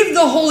grieve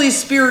the Holy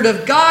Spirit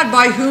of God,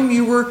 by whom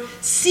you were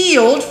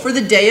sealed for the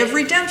day of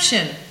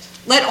redemption.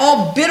 Let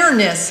all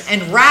bitterness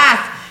and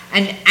wrath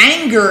and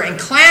anger and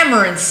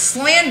clamor and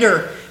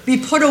slander be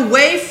put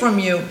away from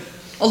you,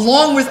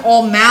 along with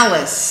all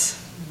malice.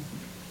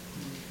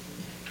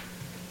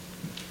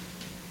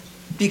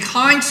 Be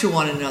kind to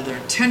one another,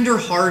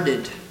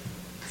 tender-hearted,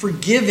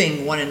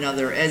 forgiving one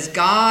another, as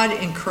God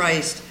in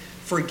Christ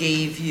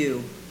forgave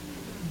you.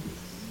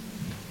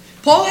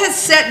 Paul has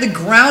set the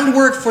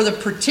groundwork for the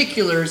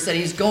particulars that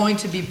he's going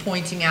to be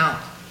pointing out.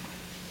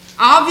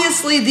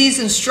 Obviously, these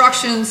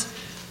instructions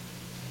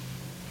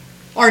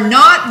are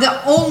not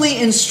the only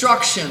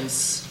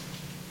instructions.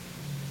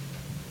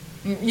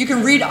 You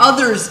can read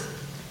others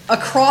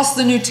across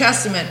the New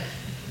Testament,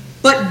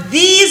 but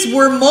these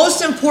were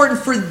most important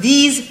for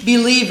these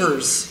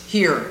believers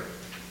here.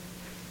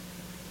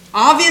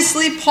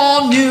 Obviously,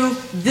 Paul knew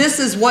this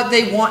is what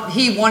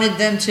he wanted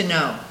them to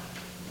know.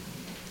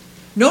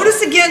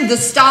 Notice again the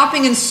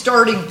stopping and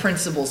starting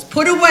principles.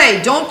 Put away,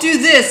 don't do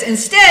this.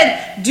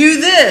 Instead, do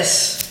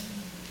this.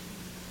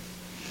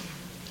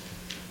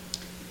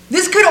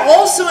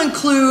 also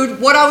include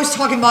what I was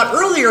talking about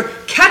earlier,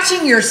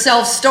 catching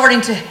yourself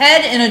starting to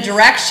head in a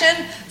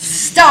direction,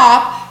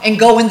 stop, and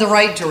go in the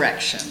right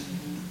direction.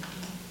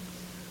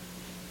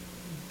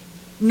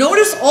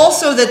 Notice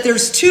also that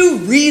there's two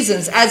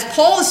reasons. As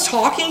Paul is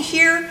talking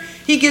here,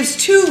 he gives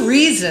two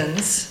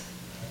reasons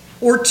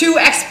or two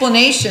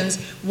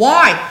explanations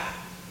why.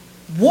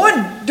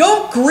 One,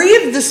 don't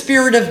grieve the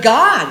Spirit of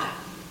God.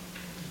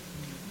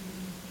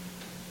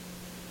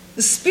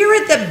 The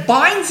Spirit that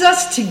binds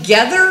us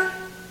together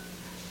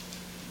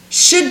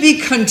should be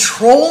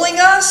controlling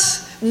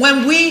us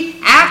when we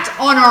act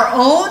on our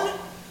own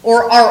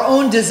or our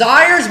own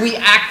desires, we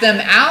act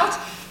them out.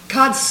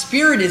 God's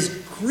Spirit is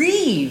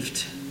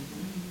grieved.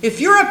 If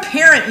you're a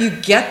parent, you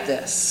get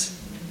this.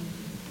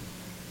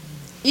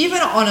 Even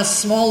on a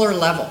smaller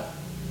level.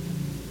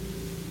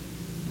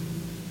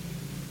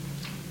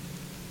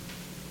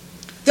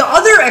 The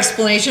other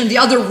explanation, the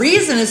other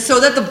reason is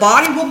so that the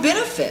body will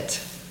benefit.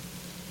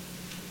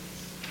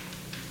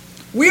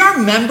 We are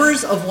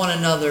members of one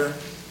another.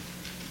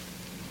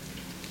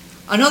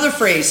 Another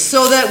phrase,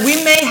 so that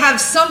we may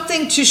have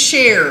something to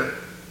share.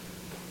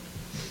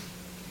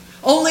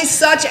 Only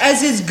such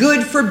as is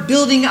good for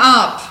building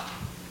up,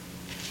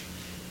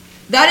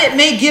 that it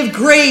may give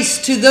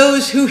grace to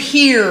those who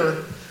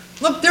hear.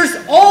 Look, there's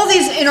all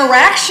these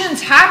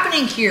interactions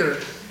happening here.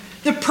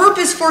 The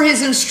purpose for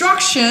his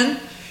instruction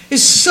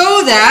is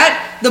so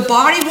that the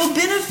body will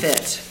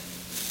benefit.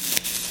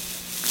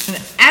 And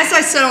as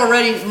I said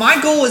already, my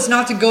goal is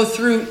not to go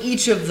through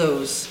each of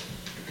those.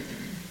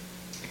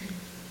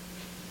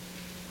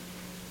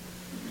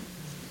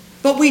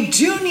 But we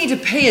do need to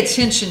pay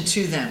attention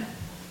to them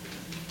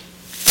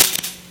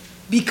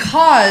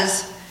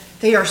because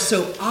they are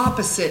so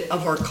opposite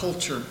of our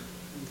culture.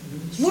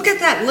 Look at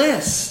that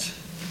list.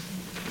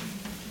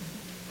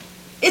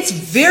 It's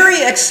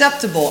very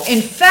acceptable.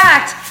 In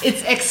fact,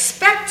 it's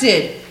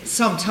expected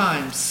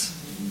sometimes.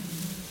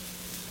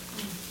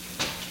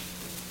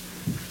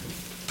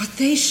 But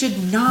they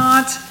should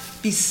not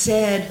be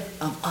said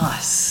of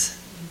us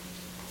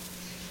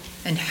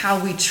and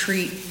how we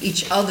treat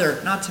each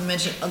other, not to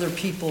mention other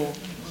people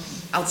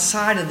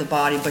outside of the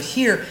body. But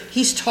here,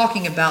 he's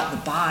talking about the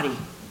body.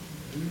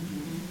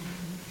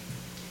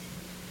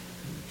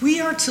 We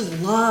are to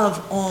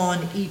love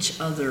on each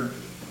other.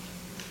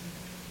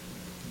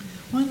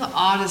 One of the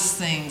oddest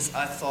things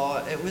I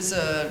thought, it was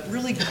a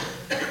really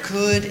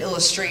good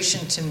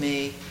illustration to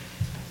me.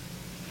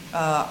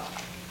 I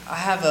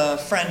have a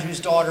friend whose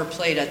daughter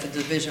played at the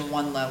Division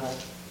I level.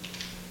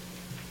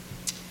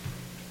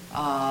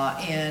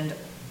 And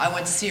I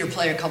went to see her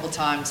play a couple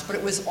times, but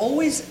it was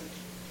always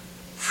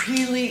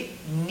really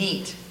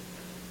neat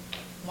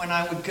when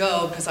I would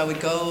go, because I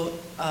would go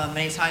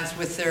many times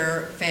with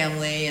their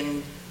family, and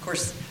of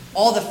course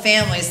all the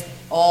families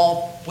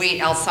all wait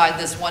outside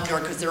this one door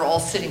because they're all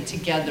sitting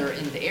together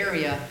in the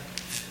area.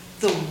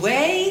 The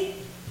way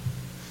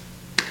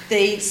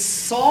they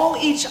saw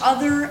each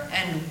other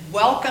and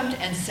welcomed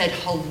and said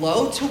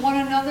hello to one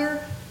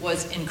another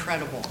was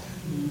incredible.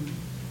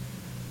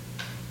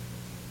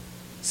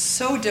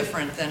 So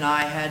different than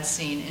I had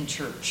seen in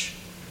church.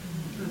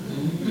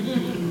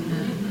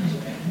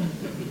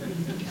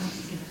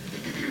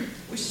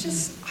 It was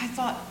just, I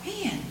thought,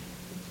 man,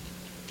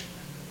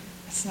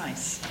 that's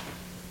nice.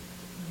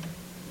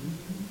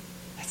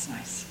 That's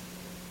nice.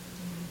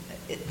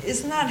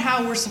 Isn't that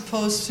how we're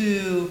supposed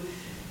to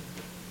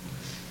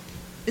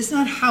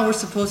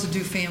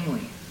do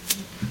family?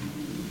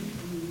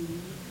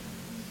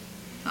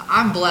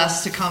 I'm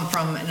blessed to come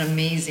from an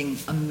amazing,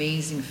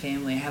 amazing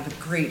family. I have a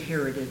great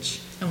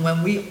heritage. And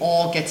when we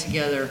all get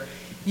together,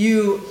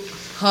 you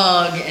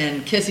hug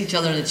and kiss each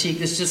other in the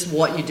cheek. It's just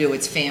what you do.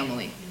 It's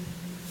family.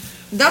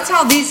 That's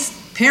how these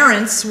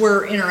parents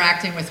were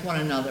interacting with one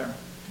another.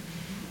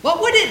 What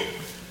would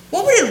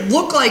it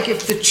look like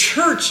if the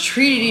church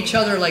treated each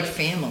other like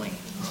family?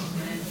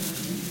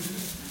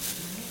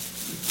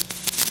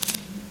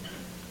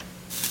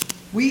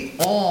 We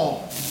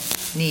all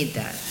need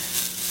that.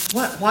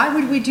 Why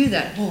would we do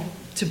that? Well,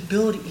 to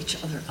build each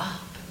other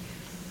up.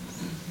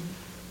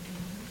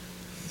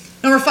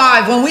 Number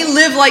 5, when we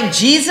live like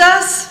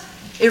Jesus,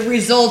 it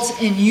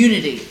results in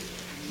unity.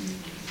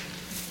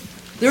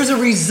 There's a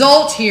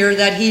result here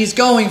that he's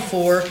going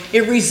for.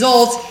 It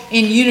results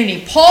in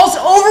unity. Paul's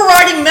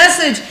overriding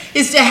message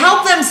is to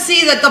help them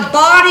see that the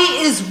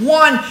body is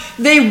one.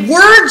 They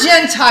were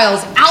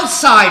Gentiles,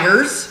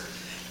 outsiders,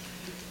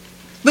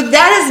 but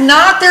that is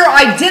not their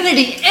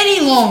identity any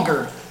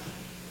longer.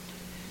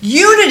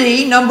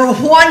 Unity, number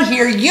 1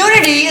 here,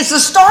 unity is the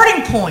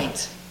starting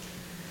point.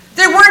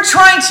 They weren't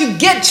trying to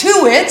get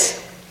to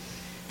it.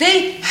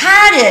 They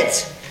had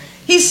it.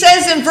 He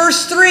says in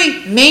verse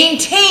 3,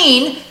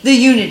 maintain the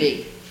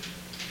unity.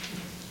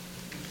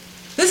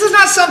 This is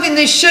not something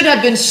they should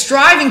have been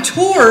striving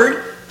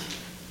toward.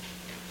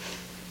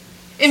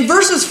 In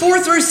verses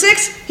 4 through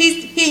 6,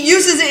 he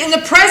uses it in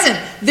the present.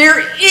 There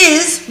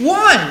is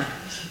one.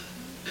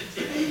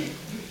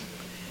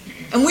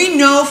 And we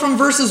know from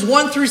verses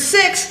 1 through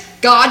 6,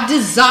 God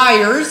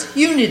desires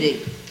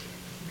unity.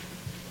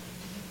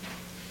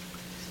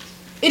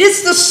 It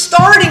is the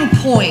starting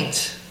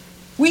point.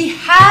 We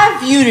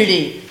have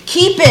unity.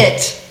 Keep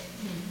it.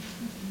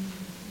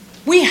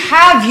 We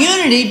have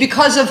unity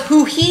because of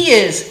who he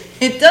is.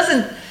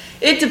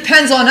 It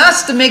depends on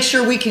us to make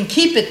sure we can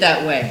keep it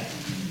that way.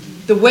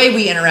 The way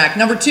we interact.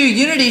 Number 2,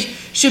 unity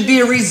should be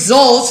a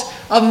result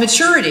of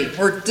maturity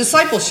or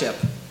discipleship.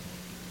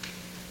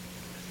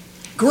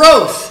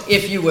 Growth,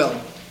 if you will.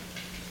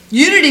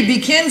 Unity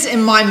begins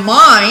in my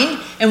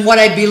mind and what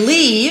I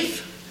believe.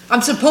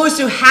 I'm supposed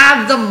to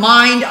have the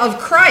mind of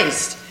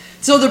Christ.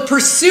 So the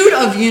pursuit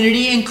of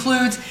unity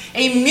includes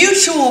a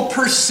mutual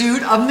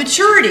pursuit of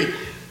maturity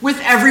with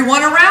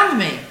everyone around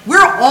me.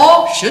 We're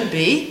all, should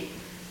be,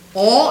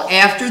 all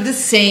after the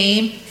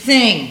same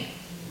thing.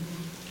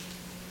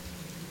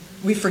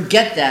 We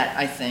forget that,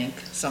 I think,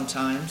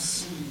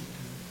 sometimes.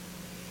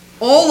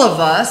 All of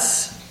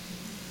us,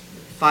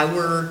 if I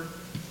were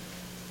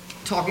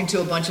talking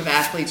to a bunch of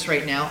athletes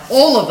right now,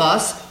 all of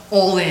us,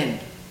 all in.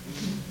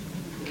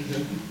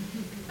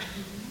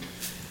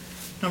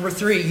 Number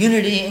 3,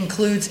 unity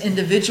includes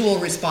individual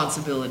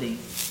responsibility.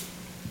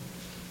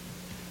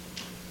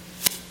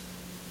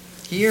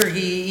 Here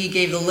he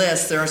gave the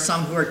list. There are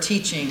some who are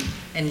teaching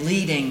and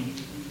leading.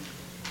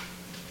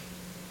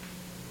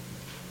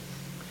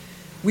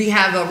 We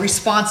have a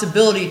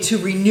responsibility to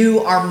renew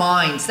our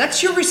minds.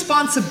 That's your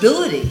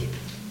responsibility.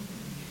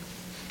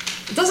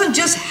 It doesn't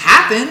just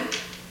happen.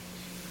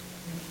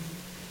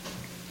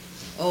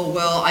 Oh,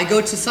 well, I go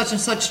to such and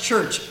such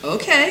church.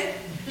 Okay.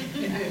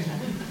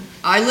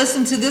 I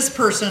listen to this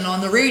person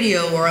on the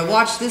radio, or I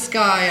watch this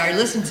guy, I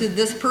listen to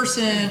this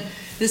person,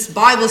 this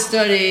Bible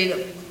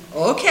study.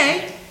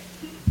 Okay.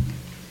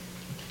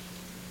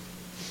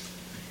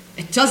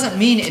 It doesn't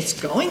mean it's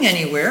going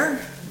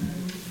anywhere.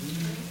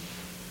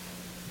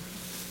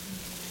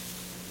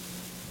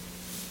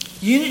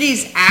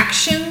 Unity's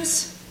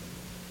actions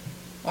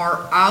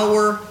are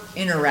our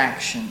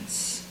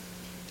interactions.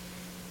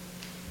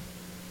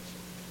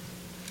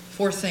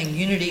 4th thing,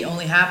 unity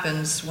only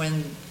happens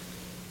when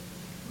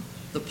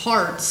the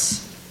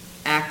parts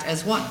act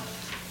as one.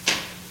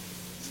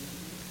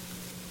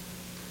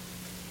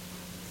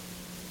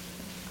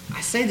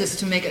 I say this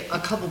to make a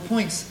couple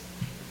points.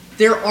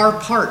 There are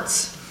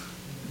parts.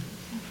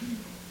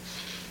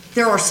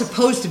 There are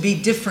supposed to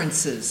be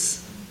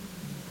differences.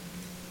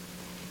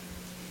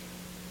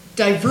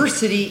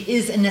 Diversity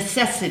is a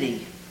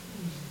necessity.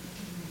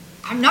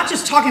 I'm not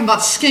just talking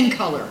about skin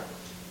color.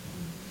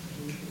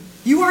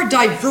 You are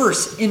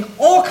diverse in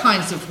all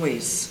kinds of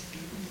ways.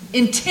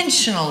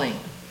 Intentionally.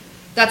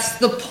 That's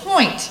the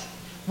point.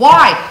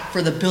 Why?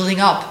 For the building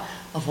up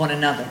of one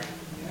another.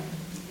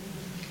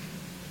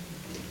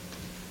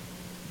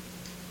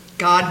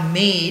 God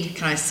made,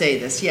 can I say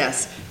this?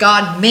 Yes.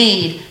 God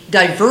made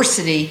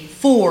diversity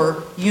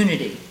for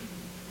unity.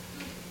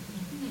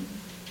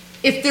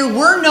 If there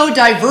were no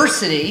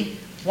diversity,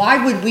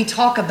 why would we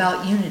talk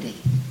about unity?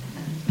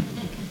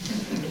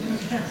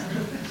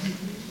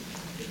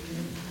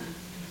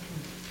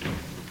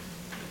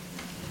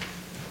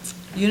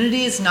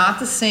 Unity is not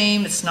the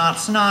same, it's not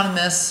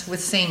synonymous with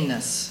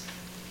sameness.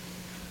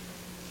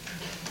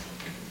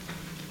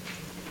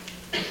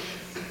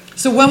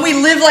 So when we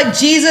live like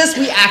Jesus,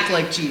 we act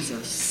like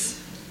Jesus.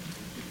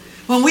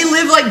 When we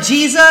live like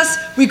Jesus,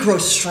 we grow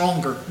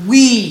stronger.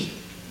 We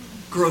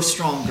grow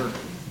stronger.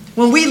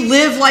 When we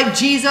live like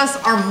Jesus,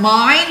 our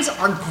minds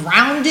are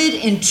grounded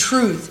in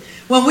truth.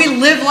 When we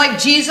live like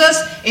Jesus,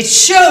 it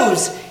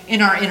shows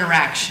in our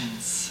interactions.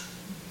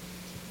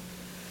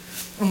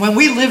 And when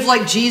we live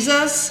like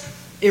Jesus,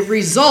 it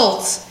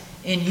results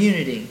in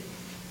unity.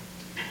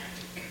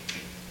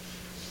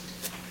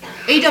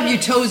 A.W.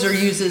 Tozer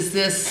uses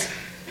this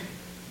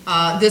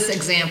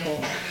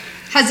example.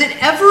 Has it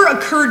ever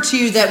occurred to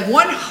you that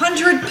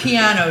 100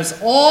 pianos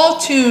all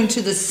tuned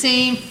to the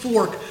same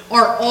fork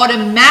are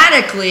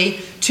automatically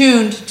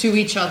tuned to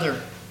each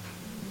other?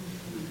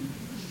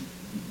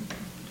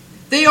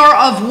 They are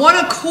of one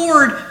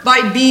accord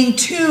by being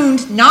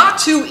tuned not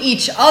to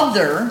each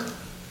other,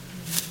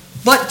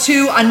 but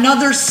to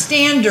another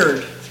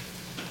standard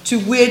to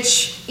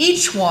which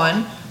each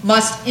one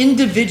must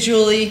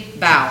individually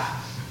bow.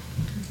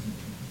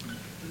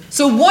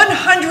 So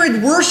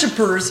 100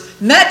 worshipers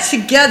met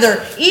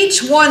together,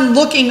 each one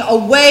looking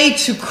away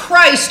to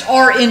Christ,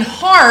 are in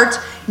heart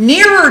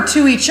nearer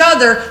to each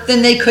other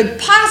than they could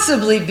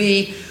possibly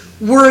be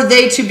were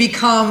they to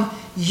become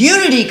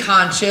unity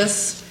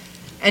conscious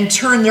and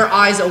turn their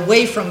eyes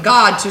away from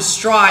God to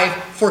strive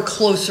for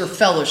closer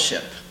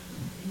fellowship.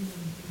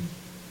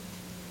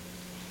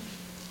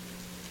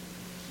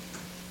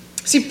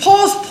 See,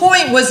 Paul's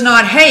point was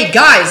not, hey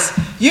guys,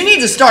 you need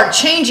to start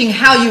changing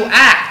how you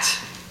act.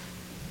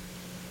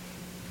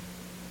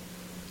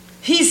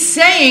 He's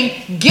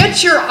saying,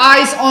 get your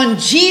eyes on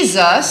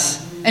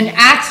Jesus and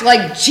act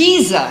like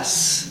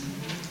Jesus.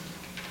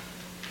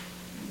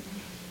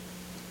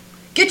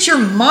 Get your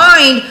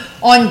mind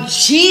on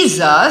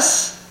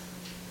Jesus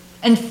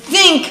and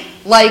think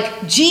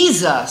like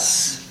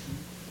Jesus.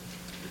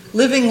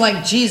 Living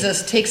like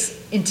Jesus takes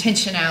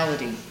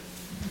intentionality.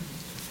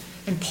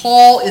 And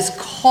Paul is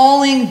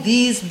calling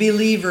these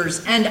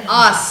believers and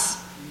us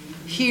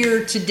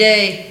here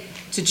today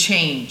to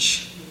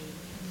change.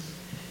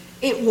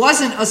 It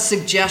wasn't a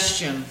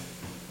suggestion.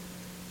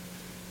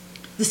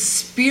 The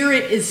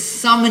Spirit is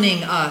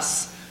summoning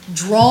us,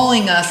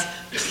 drawing us,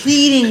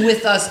 pleading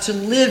with us to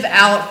live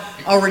out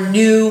our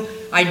new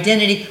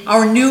identity,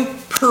 our new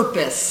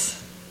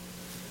purpose.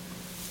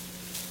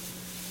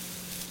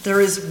 There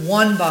is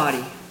one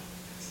body,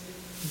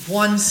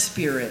 one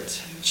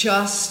Spirit,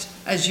 just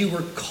as you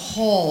were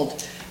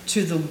called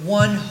to the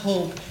one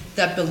hope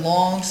that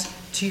belongs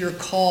to your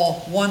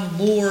call. One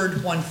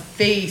Lord, one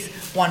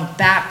faith, one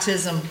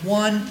baptism,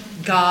 one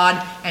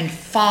God and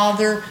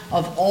Father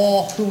of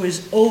all, who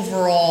is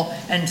over all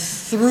and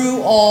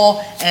through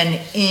all and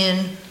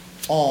in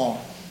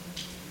all.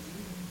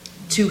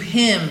 To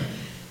him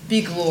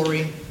be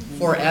glory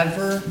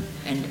forever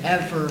and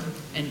ever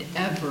and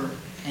ever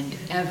and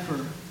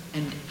ever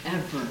and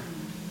ever.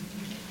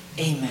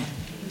 Amen.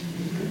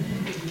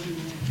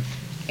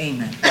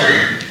 Amen.